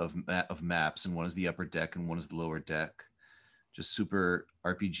pages of maps, and one is the upper deck and one is the lower deck. Just super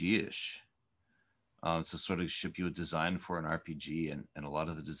RPG-ish. It's the sort of ship you would design for an RPG, and a lot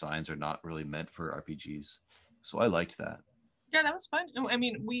of the designs are not really meant for RPGs. So I liked that. Yeah, that was fun. I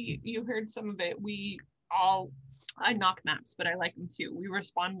mean, you heard some of it. I knock maps, but I like them too. We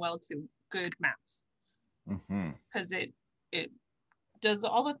respond well to good maps because it does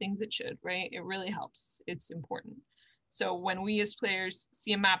all the things it should, right? It really helps. It's important. So when we as players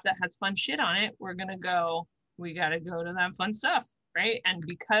see a map that has fun shit on it, we got to go to that fun stuff, right? And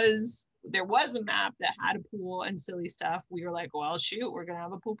because there was a map that had a pool and silly stuff, we were like, well, shoot, we're going to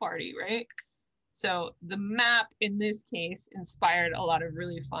have a pool party, right? So the map in this case inspired a lot of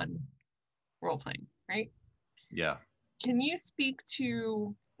really fun role playing, right? Yeah. Can you speak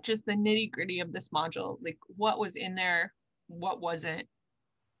to just the nitty gritty of this module? Like what was in there, what wasn't?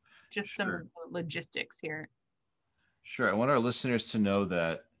 Just some of the logistics here. Sure. I want our listeners to know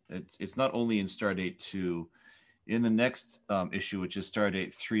that it's not only in Stardate 2. In the next issue, which is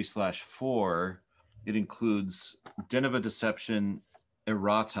Stardate 3/4, it includes Den of a Deception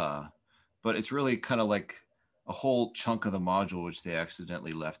errata, but it's really kind of like a whole chunk of the module which they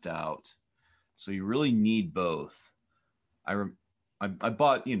accidentally left out. So you really need both. I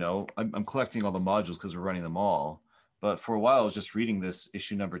bought, I'm collecting all the modules because we're running them all. But for a while, I was just reading this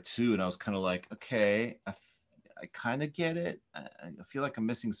issue number 2, and I was kind of like, okay, I kind of get it. I feel like I'm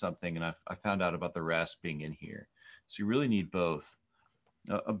missing something, and I found out about the RAS being in here. So you really need both.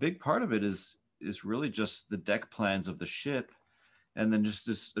 A big part of it is really just the deck plans of the ship, and then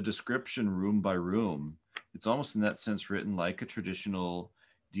just a description room by room. It's almost in that sense written like a traditional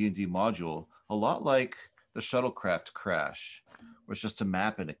D&D module, a lot like the shuttlecraft Crash, where it's just a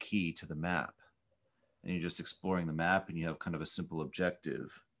map and a key to the map, and you're just exploring the map, and you have kind of a simple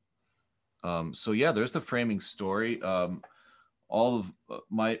objective. So yeah, there's the framing story. All of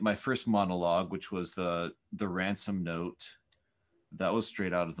my first monologue, which was the ransom note, that was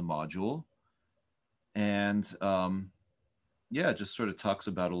straight out of the module. And yeah, it just sort of talks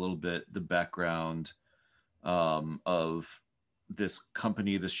about a little bit the background of this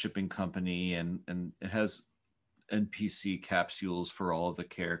company, this shipping company, and it has NPC capsules for all of the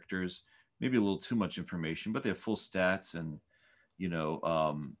characters. Maybe a little too much information, but they have full stats and, you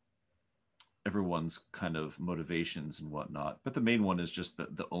know, everyone's kind of motivations and whatnot. But the main one is just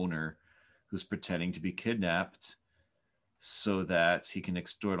the owner who's pretending to be kidnapped so that he can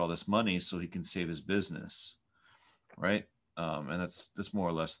extort all this money so he can save his business, right? And that's more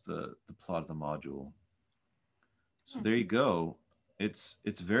or less the plot of the module. So there you go. It's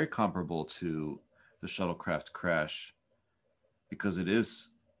very comparable to the shuttlecraft Crash, because it is,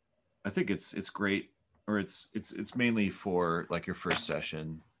 I think it's great, or it's mainly for like your first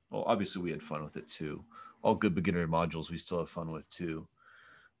session. Well, obviously we had fun with it too. All good beginner modules we still have fun with too,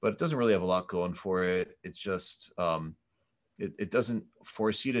 but it doesn't really have a lot going for it. It's just it doesn't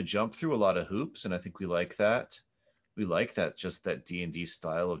force you to jump through a lot of hoops, and I think we like that. We like that, just that D&D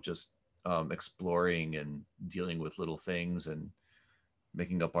style of just exploring and dealing with little things and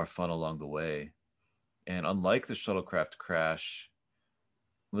making up our fun along the way. And unlike the shuttlecraft Crash,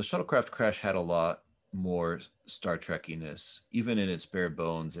 the shuttlecraft Crash had a lot more Star Trekkiness. Even in its bare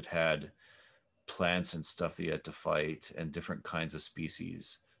bones, it had plants and stuff that you had to fight and different kinds of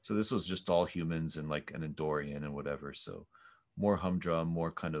species. So this was just all humans and like an Endorian and whatever. So more humdrum,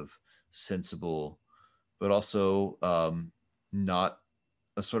 more kind of sensible, but also not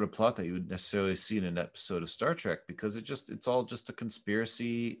a sort of plot that you would necessarily see in an episode of Star Trek, because it's all just a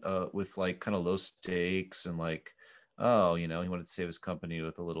conspiracy with like kind of low stakes and like, oh, you know, he wanted to save his company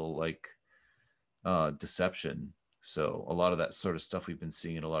with a little like deception. So a lot of that sort of stuff we've been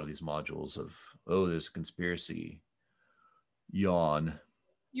seeing in a lot of these modules of, oh, there's a conspiracy. Yawn.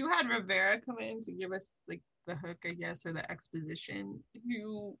 You had Rivera come in to give us like the hook, I guess, or the exposition.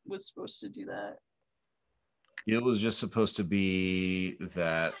 Who was supposed to do that? It was just supposed to be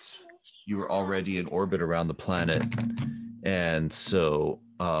that you were already in orbit around the planet, and so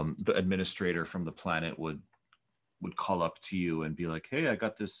the administrator from the planet would call up to you and be like, hey, I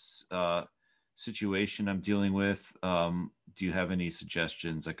got this situation I'm dealing with. Do you have any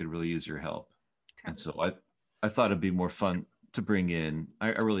suggestions? I could really use your help. Okay. And so I thought it'd be more fun to bring in. I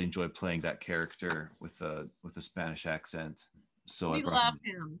really enjoy playing that character with a Spanish accent. So we love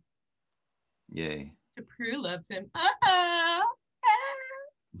him. Yay. The crew loves him.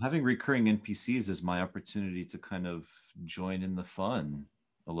 Having recurring NPCs is my opportunity to kind of join in the fun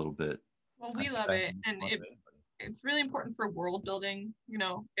a little bit. Well, we love it, and it's really important for world building. You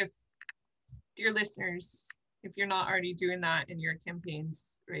know, if dear listeners, if you're not already doing that in your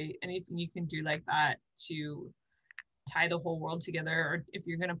campaigns, right? Anything you can do like that to tie the whole world together, or if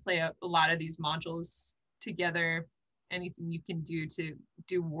you're going to play a lot of these modules together, anything you can do to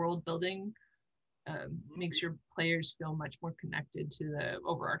do world building makes your players feel much more connected to the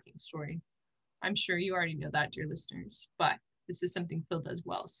overarching story. I'm sure you already know that, dear listeners, but this is something Phil does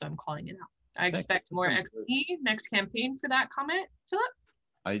well, so I'm calling it out. I expect more XP next campaign for that comment,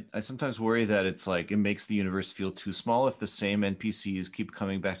 Philip. I sometimes worry that it's like it makes the universe feel too small if the same NPCs keep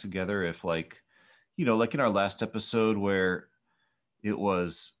coming back together. If like, you know, like in our last episode where it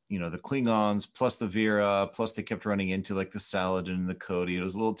was, you know, the Klingons plus the Vera, plus they kept running into like the Saladin and the Cody. It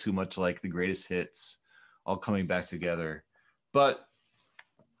was a little too much like the greatest hits all coming back together. But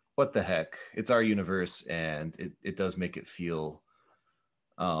what the heck? It's our universe, and it does make it feel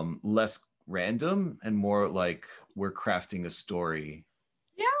less random and more like we're crafting a story.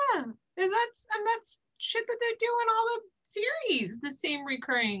 Yeah, and that's shit that they do in all the series. The same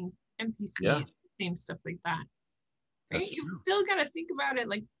recurring NPC, same stuff like that. Right? You still gotta think about it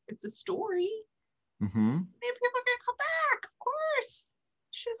like it's a story. Mm-hmm. Maybe people are gonna come back, of course.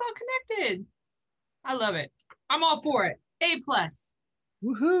 Shit's all connected. I love it. I'm all for it. A+.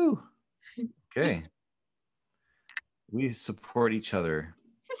 Woohoo! Okay. We support each other.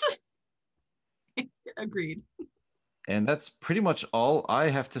 Agreed. And that's pretty much all I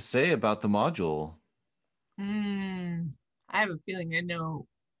have to say about the module. I have a feeling I know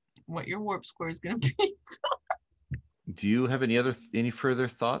what your warp score is going to be. Do you have any further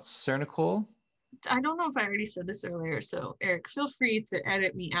thoughts, Sarah Nicole? I don't know if I already said this earlier, so Eric, feel free to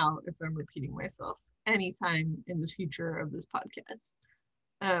edit me out if I'm repeating myself anytime in the future of this podcast.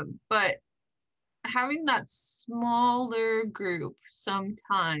 But having that smaller group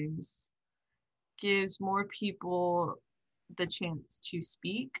sometimes gives more people the chance to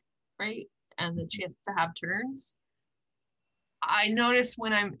speak, right? And the chance to have turns. I notice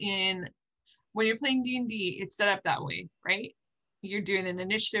when you're playing D&D, it's set up that way, right? You're doing an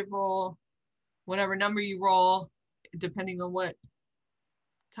initiative roll, whatever number you roll, depending on what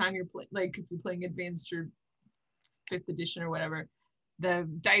time you're playing, like if you're playing advanced or 5th edition or whatever, the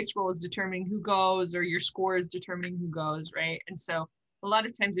dice roll is determining who goes, or your score is determining who goes, right? And so a lot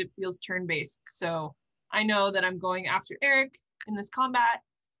of times it feels turn-based. So I know that I'm going after Eric in this combat,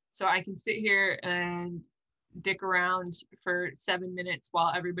 so I can sit here and dick around for 7 minutes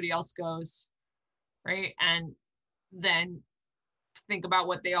while everybody else goes, right? And then think about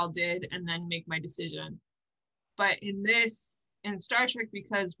what they all did and then make my decision. But in Star Trek,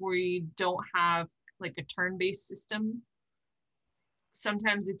 because we don't have like a turn-based system,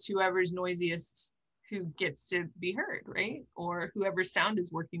 sometimes it's whoever's noisiest who gets to be heard, right? Or whoever's sound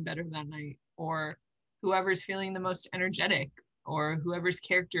is working better that night, or whoever's feeling the most energetic, or whoever's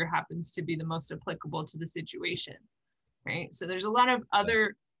character happens to be the most applicable to the situation, right? So there's a lot of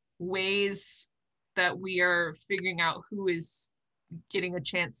other ways that we are figuring out who is getting a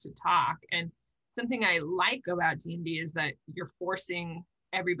chance to talk. And something I like about D&D is that you're forcing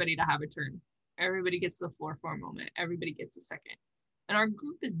everybody to have a turn. Everybody gets the floor for a moment. Everybody gets a second. And our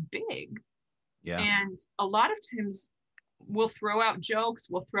group is big. Yeah. And a lot of times we'll throw out jokes,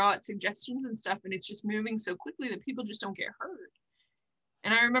 we'll throw out suggestions and stuff, and it's just moving so quickly that people just don't get heard.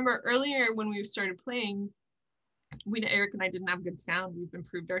 And I remember earlier when we started playing, Eric and I didn't have good sound. We've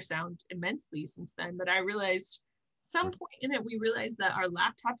improved our sound immensely since then. But I realized some point in it, we realized that our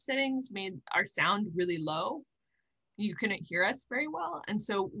laptop settings made our sound really low. You couldn't hear us very well. And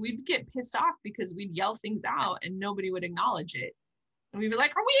so we'd get pissed off because we'd yell things out and nobody would acknowledge it. And we'd be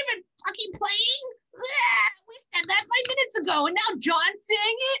like, are we even fucking playing? Ugh, we said that 5 minutes ago and now John's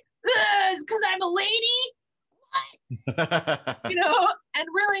saying it? It's because I'm a lady? What? And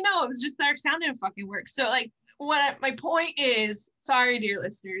really, no, it was just that our sound didn't fucking work. So like, my point is, sorry, dear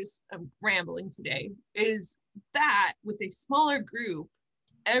listeners, I'm rambling today, is that with a smaller group,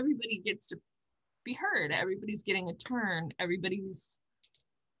 everybody gets to be heard. Everybody's getting a turn. Everybody's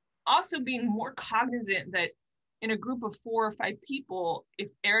also being more cognizant that in a group of 4 or 5 people, if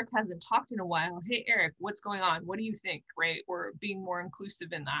Eric hasn't talked in a while, hey, Eric, what's going on? What do you think, right? Or being more inclusive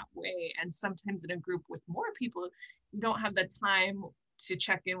in that way. And sometimes in a group with more people, you don't have the time to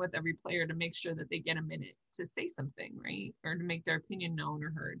check in with every player to make sure that they get a minute to say something, right? Or to make their opinion known or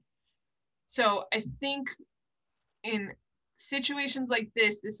heard. So I think in situations like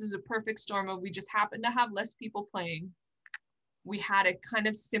this is a perfect storm of we just happen to have less people playing. We had a kind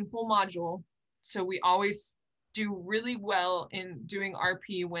of simple module. So we always do really well in doing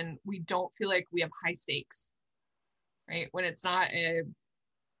RP when we don't feel like we have high stakes, right? When it's not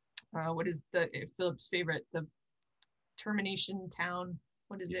what is Philip's favorite, the Termination Town,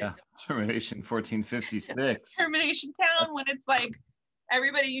 what is it? Termination 1456. Termination Town, when it's like,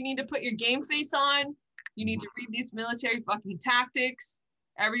 everybody, you need to put your game face on. You need to read these military fucking tactics.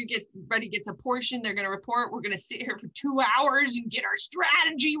 Everybody gets a portion. They're going to report. We're going to sit here for 2 hours and get our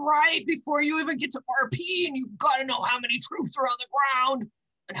strategy right before you even get to RP. And you've got to know how many troops are on the ground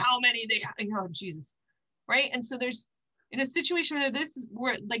and how many they have. Jesus. Right. And so there's, in a situation where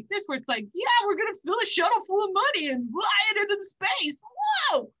where it's like, yeah, we're going to fill a shuttle full of money and fly it into the space.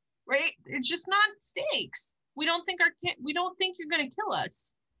 Whoa. Right. It's just not stakes. We don't think you're going to kill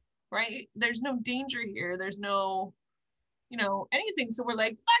us. Right. There's no danger here. There's no, anything. So we're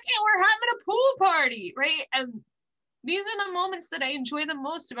like, fuck it, we're having a pool party. Right. And these are the moments that I enjoy the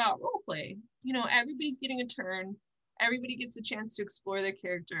most about role play. Everybody's getting a turn. Everybody gets a chance to explore their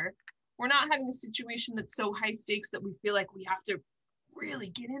character. We're not having a situation that's so high stakes that we feel like we have to really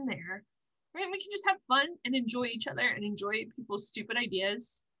get in there, right? We can just have fun and enjoy each other and enjoy people's stupid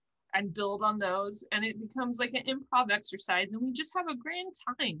ideas and build on those. And it becomes like an improv exercise and we just have a grand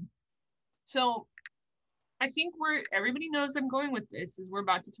time. So I think everybody knows I'm going with this is we're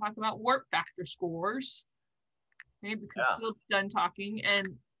about to talk about warp factor scores, right? Because Phil's done talking and.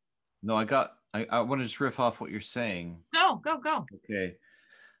 No, I want to just riff off what you're saying. Go. Okay.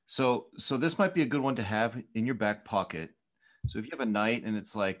 So this might be a good one to have in your back pocket. So if you have a night and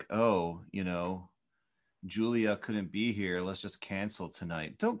it's like, oh, Julia couldn't be here, let's just cancel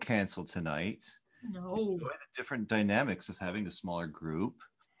tonight. Don't cancel tonight. No. Enjoy the different dynamics of having a smaller group.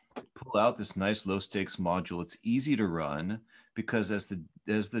 pull out this nice low stakes module. It's easy to run because as the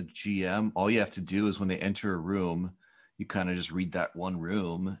GM, all you have to do is when they enter a room, you kind of just read that one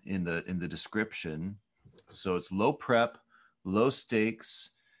room in the description. So it's low prep, low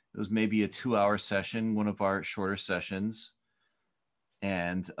stakes. It was maybe a 2-hour session, one of our shorter sessions,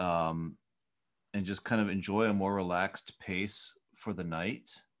 and just kind of enjoy a more relaxed pace for the night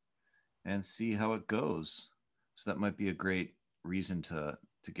and see how it goes. So that might be a great reason to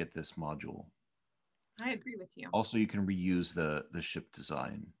get this module. I agree with you. Also, you can reuse the ship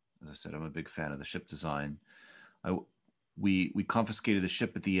design. As I said, I'm a big fan of the ship design. We confiscated the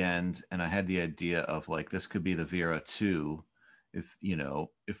ship at the end, and I had the idea of like this could be the Vera 2, if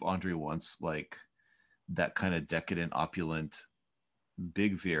Andre wants like that kind of decadent, opulent,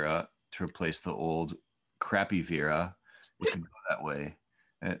 big Vera to replace the old crappy Vera. We can go that way,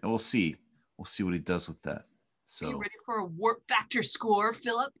 and we'll see. We'll see what he does with that. So, are you ready for a warp factor score,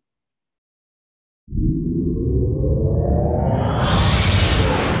 Philip?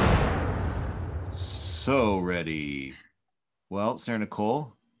 So ready. Well, Sarah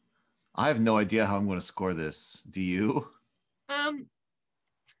Nicole, I have no idea how I'm going to score this. Do you?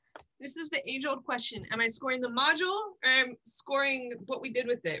 This is the age-old question. Am I scoring the module or am I scoring what we did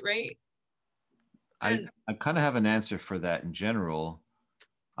with it, right? I kind of have an answer for that in general.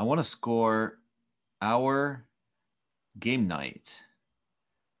 I want to score our game night,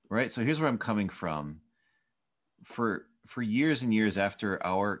 right? So here's where I'm coming from. For years and years after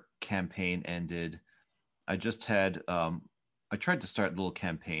our campaign ended, I just had I tried to start little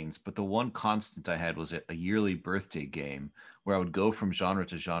campaigns, but the one constant I had was a yearly birthday game where I would go from genre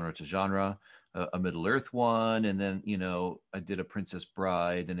to genre to genre, a Middle Earth one, and then I did a Princess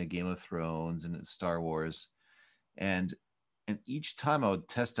Bride and a Game of Thrones and Star Wars, and each time I would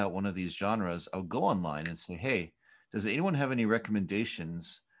test out one of these genres, I would go online and say, hey, does anyone have any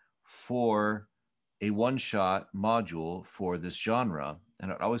recommendations for a one-shot module for this genre?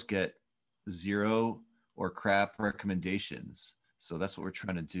 And I'd always get 0 or crap recommendations. So that's what we're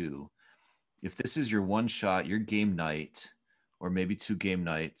trying to do. If this is your one shot, your game night, or maybe 2 game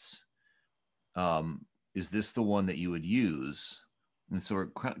nights, is this the one that you would use? And so we're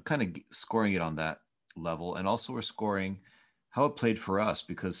kind of scoring it on that level. And also we're scoring how it played for us,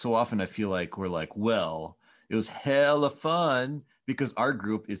 because so often I feel like we're like, well, it was hella fun because our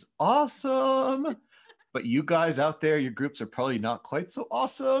group is awesome. But you guys out there, your groups are probably not quite so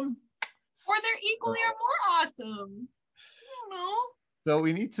awesome. Or they're equally or more awesome. I don't know. So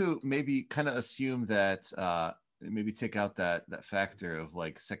we need to maybe kind of assume that, maybe take out that factor of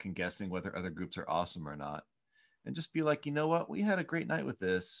like second guessing whether other groups are awesome or not, and just be like, you know what, we had a great night with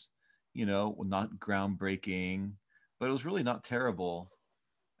this, not groundbreaking, but it was really not terrible,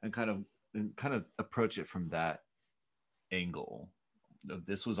 and kind of approach it from that angle.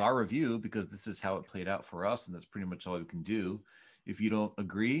 This was our review because this is how it played out for us, and that's pretty much all we can do. If you don't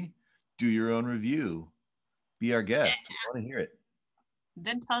agree, do your own review. Be our guest. We want to hear it.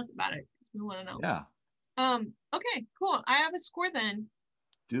 Then tell us about it because we want to know. Yeah. Okay, cool. I have a score then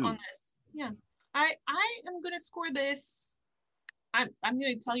on this. Yeah. I am gonna score this. I'm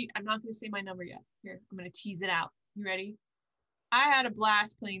gonna tell you, I'm not gonna say my number yet. Here, I'm gonna tease it out. You ready? I had a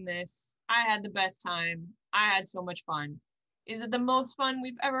blast playing this. I had the best time. I had so much fun. Is it the most fun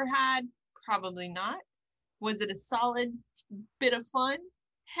we've ever had? Probably not. Was it a solid bit of fun?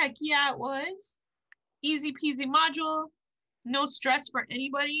 Heck yeah, it was. Easy peasy module. No stress for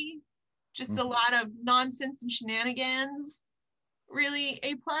anybody. Just a lot of nonsense and shenanigans. Really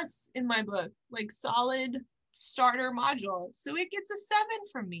A+ in my book. Like solid starter module. So it gets a 7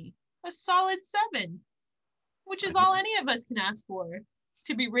 from me. A solid 7. Which is all any of us can ask for. Is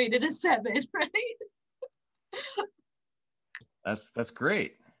to be rated a 7, right? That's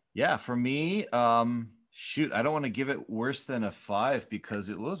great. Yeah, for me, shoot, I don't want to give it worse than a 5 because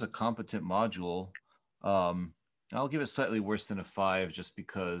it was a competent module. I'll give it slightly worse than a 5 just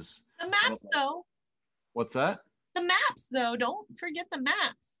because. The maps, though. What's that? The maps, though. Don't forget the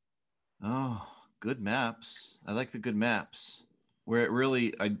maps. Oh, good maps. I like the good maps. Where it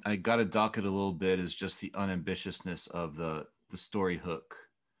really, I got to dock it a little bit is just the unambitiousness of the story hook.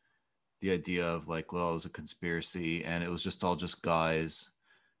 The idea of like, well, it was a conspiracy and it was just all just guys,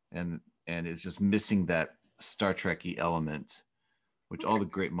 and it's just missing that Star Trek-y element, which all the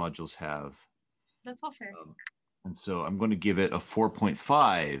great modules have. That's all fair. And so I'm going to give it a 4.5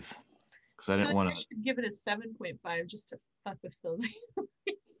 because I didn't want to. I should give it a 7.5 just to fuck with Phil's.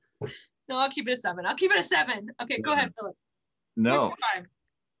 No, I'll keep it a 7. I'll keep it a 7. Okay, go ahead, Philip. No.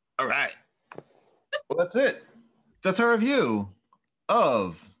 All right. Well, that's it. That's our review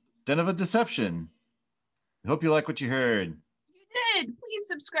of Den of a Deception. I hope you like what you heard. You did, please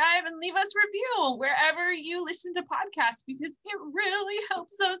subscribe and leave us a review wherever you listen to podcasts because it really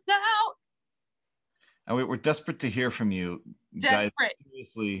helps us out. And we're desperate to hear from you guys.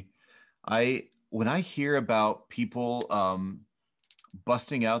 Seriously, when I hear about people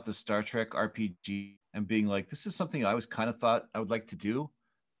busting out the Star Trek RPG and being like, this is something I always kind of thought I would like to do,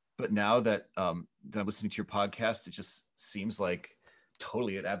 but now that that I'm listening to your podcast, it just seems like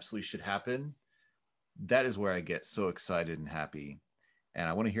totally it absolutely should happen. That is where I get so excited and happy. And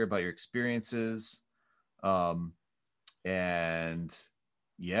I want to hear about your experiences. And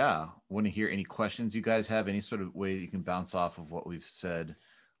yeah, want to hear any questions you guys have, any sort of way you can bounce off of what we've said.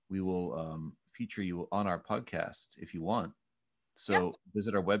 We will feature you on our podcast if you want. So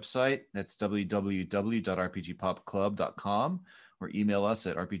visit our website. That's www.rpgpopclub.com or email us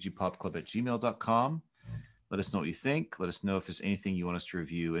at rpgpopclub@gmail.com. Let us know what you think. Let us know if there's anything you want us to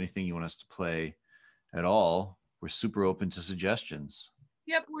review, anything you want us to play at all. We're super open to suggestions.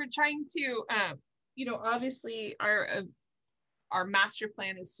 Yep, we're trying to, obviously our master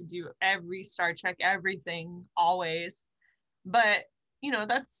plan is to do every Star Trek, everything, always. But,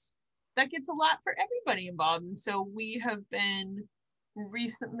 that gets a lot for everybody involved. And so we have been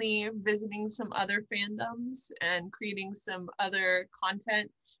recently visiting some other fandoms and creating some other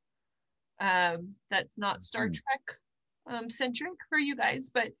content that's not Star Trek centric for you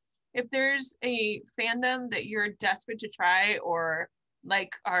guys. But if there's a fandom that you're desperate to try, or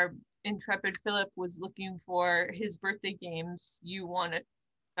like our intrepid Philip was looking for his birthday games, you want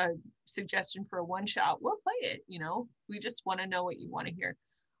a suggestion for a one shot, we'll play it. We just want to know what you want to hear.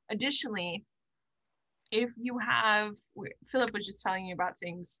 Additionally, if you have, Philip was just telling you about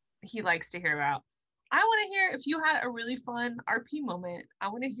things he likes to hear about. I want to hear if you had a really fun RP moment. I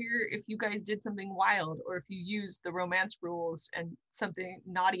want to hear if you guys did something wild, or if you used the romance rules and something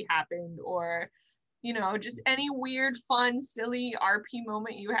naughty happened, or, just any weird, fun, silly RP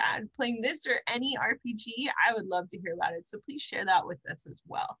moment you had playing this or any RPG. I would love to hear about it. So please share that with us as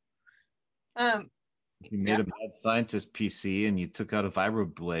well. You made a mad scientist PC and you took out a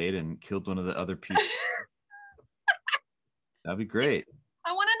vibroblade and killed one of the other PCs. That'd be great.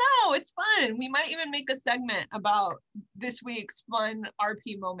 I want to know. It's fun. We might even make a segment about this week's fun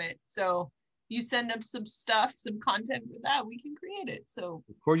RP moment. So you send up some stuff, some content for that, we can create it. So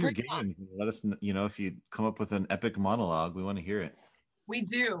record your game. Let us know, if you come up with an epic monologue, we want to hear it. We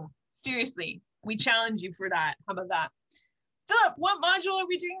do. Seriously. We challenge you for that. How about that? Philip, what module are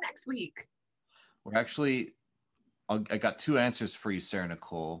we doing next week? We're actually, I got two answers for you, Sarah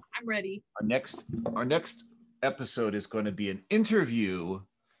Nicole. I'm ready. Our next episode is going to be an interview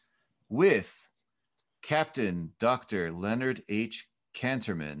with Captain Dr. Leonard H.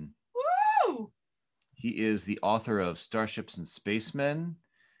 Canterman. Woo! He is the author of Starships and Spacemen.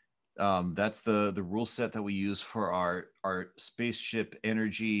 That's the rule set that we use for our spaceship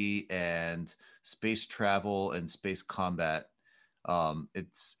energy and space travel and space combat.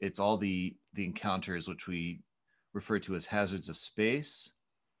 It's all the encounters, which we refer to as hazards of space,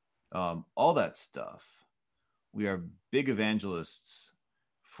 all that stuff. We are big evangelists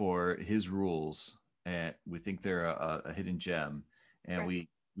for his rules, and we think they're a hidden gem. And right.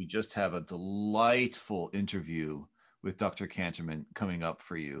 we just have a delightful interview with Dr. Canterman coming up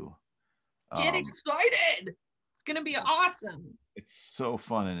for you. Get excited! It's gonna be awesome. It's so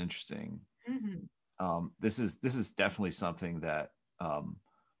fun and interesting. Mm-hmm. This is definitely something that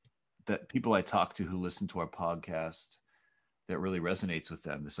that people I talk to who listen to our podcast, that really resonates with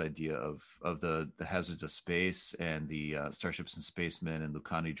them. This idea of the hazards of space and the Starships and Spacemen and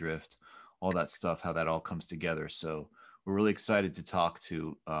Lucani Drift, all that stuff, how that all comes together. So we're really excited to talk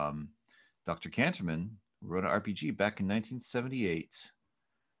to Dr. Canterman, who wrote an RPG back in 1978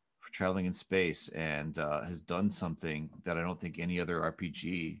 for traveling in space, and has done something that I don't think any other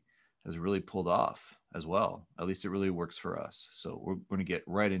RPG has really pulled off as well. At least it really works for us. So we're going to get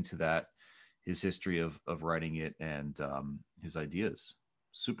right into that, his history of writing it, and his ideas.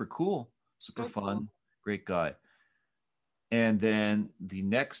 Super cool, super fun, cool. Great guy. And then the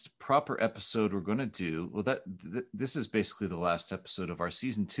next proper episode we're going to do, well, this is basically the last episode of our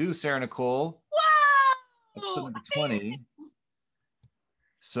season 2, Sarah Nicole. Wow! Episode number 20.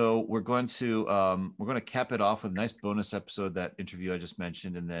 So we're going to cap it off with a nice bonus episode, that interview I just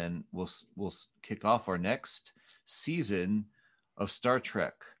mentioned, and then we'll kick off our next season of Star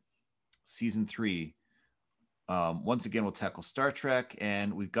Trek, season 3. Once again, we'll tackle Star Trek,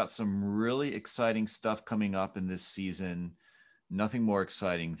 and we've got some really exciting stuff coming up in this season. Nothing more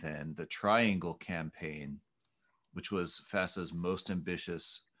exciting than the Triangle campaign, which was FASA's most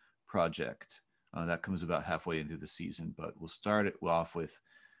ambitious project. That comes about halfway into the season, but we'll start it off with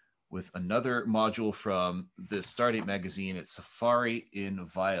with another module from the Stardate magazine. It's Safari in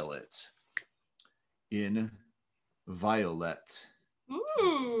Violet. In Violet.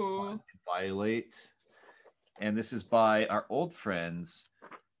 Ooh. Violate. And this is by our old friends,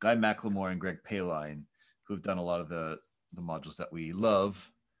 Guy McLemore and Greg Paline, who've done a lot of the modules that we love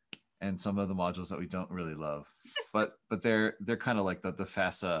and some of the modules that we don't really love. But they're kind of like the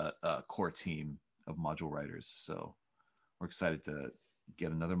FASA core team of module writers. So we're excited to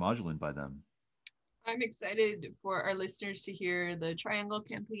get another module in by them. I'm excited for our listeners to hear the Triangle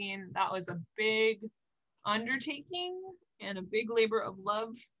campaign. That was a big undertaking and a big labor of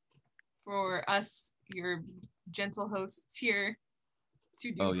love for us, your gentle hosts here,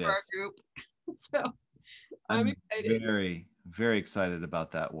 to do for our group. So I'm excited. Very, very excited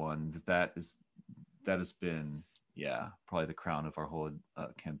about that one. That has been, probably the crown of our whole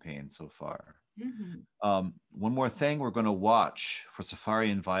campaign so far. Mm-hmm. One more thing we're going to watch for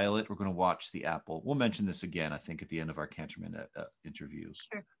Safari and Violet. We're going to watch The Apple. We'll mention this again, I think, at the end of our Canterman interview.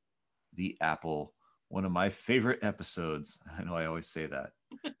 Sure. The Apple, one of my favorite episodes. I know I always say that,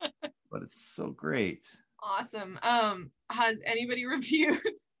 but it's so great. Awesome. Has anybody reviewed?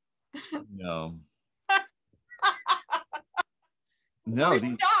 No. No,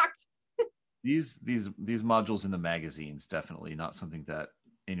 these modules in the magazines, definitely not something that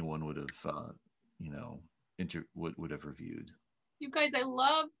anyone would have would have reviewed. You guys, I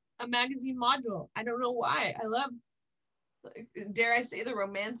love a magazine module. I don't know why. I love, dare I say, the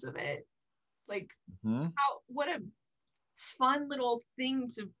romance of it. Like, what a fun little thing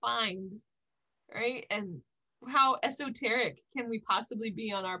to find, right? And how esoteric can we possibly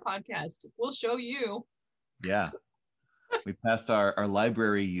be on our podcast? We'll show you. Yeah. We passed our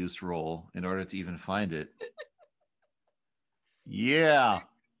library use roll in order to even find it. Yeah.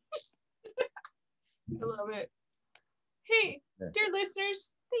 I love it. Hey, dear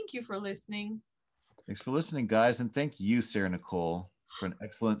listeners, thank you for listening. Thanks for listening, guys. And thank you, Sarah Nicole, for an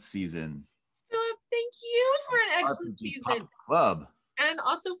excellent season. Philip, thank you for an excellent season. Pop Club. And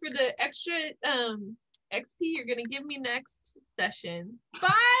also for the extra XP you're going to give me next session. Bye,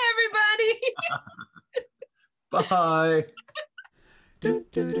 everybody. Bye. Do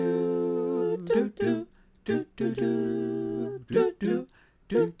do do do do do do do do do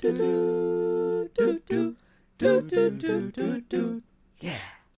do do do do do do do do. Yeah.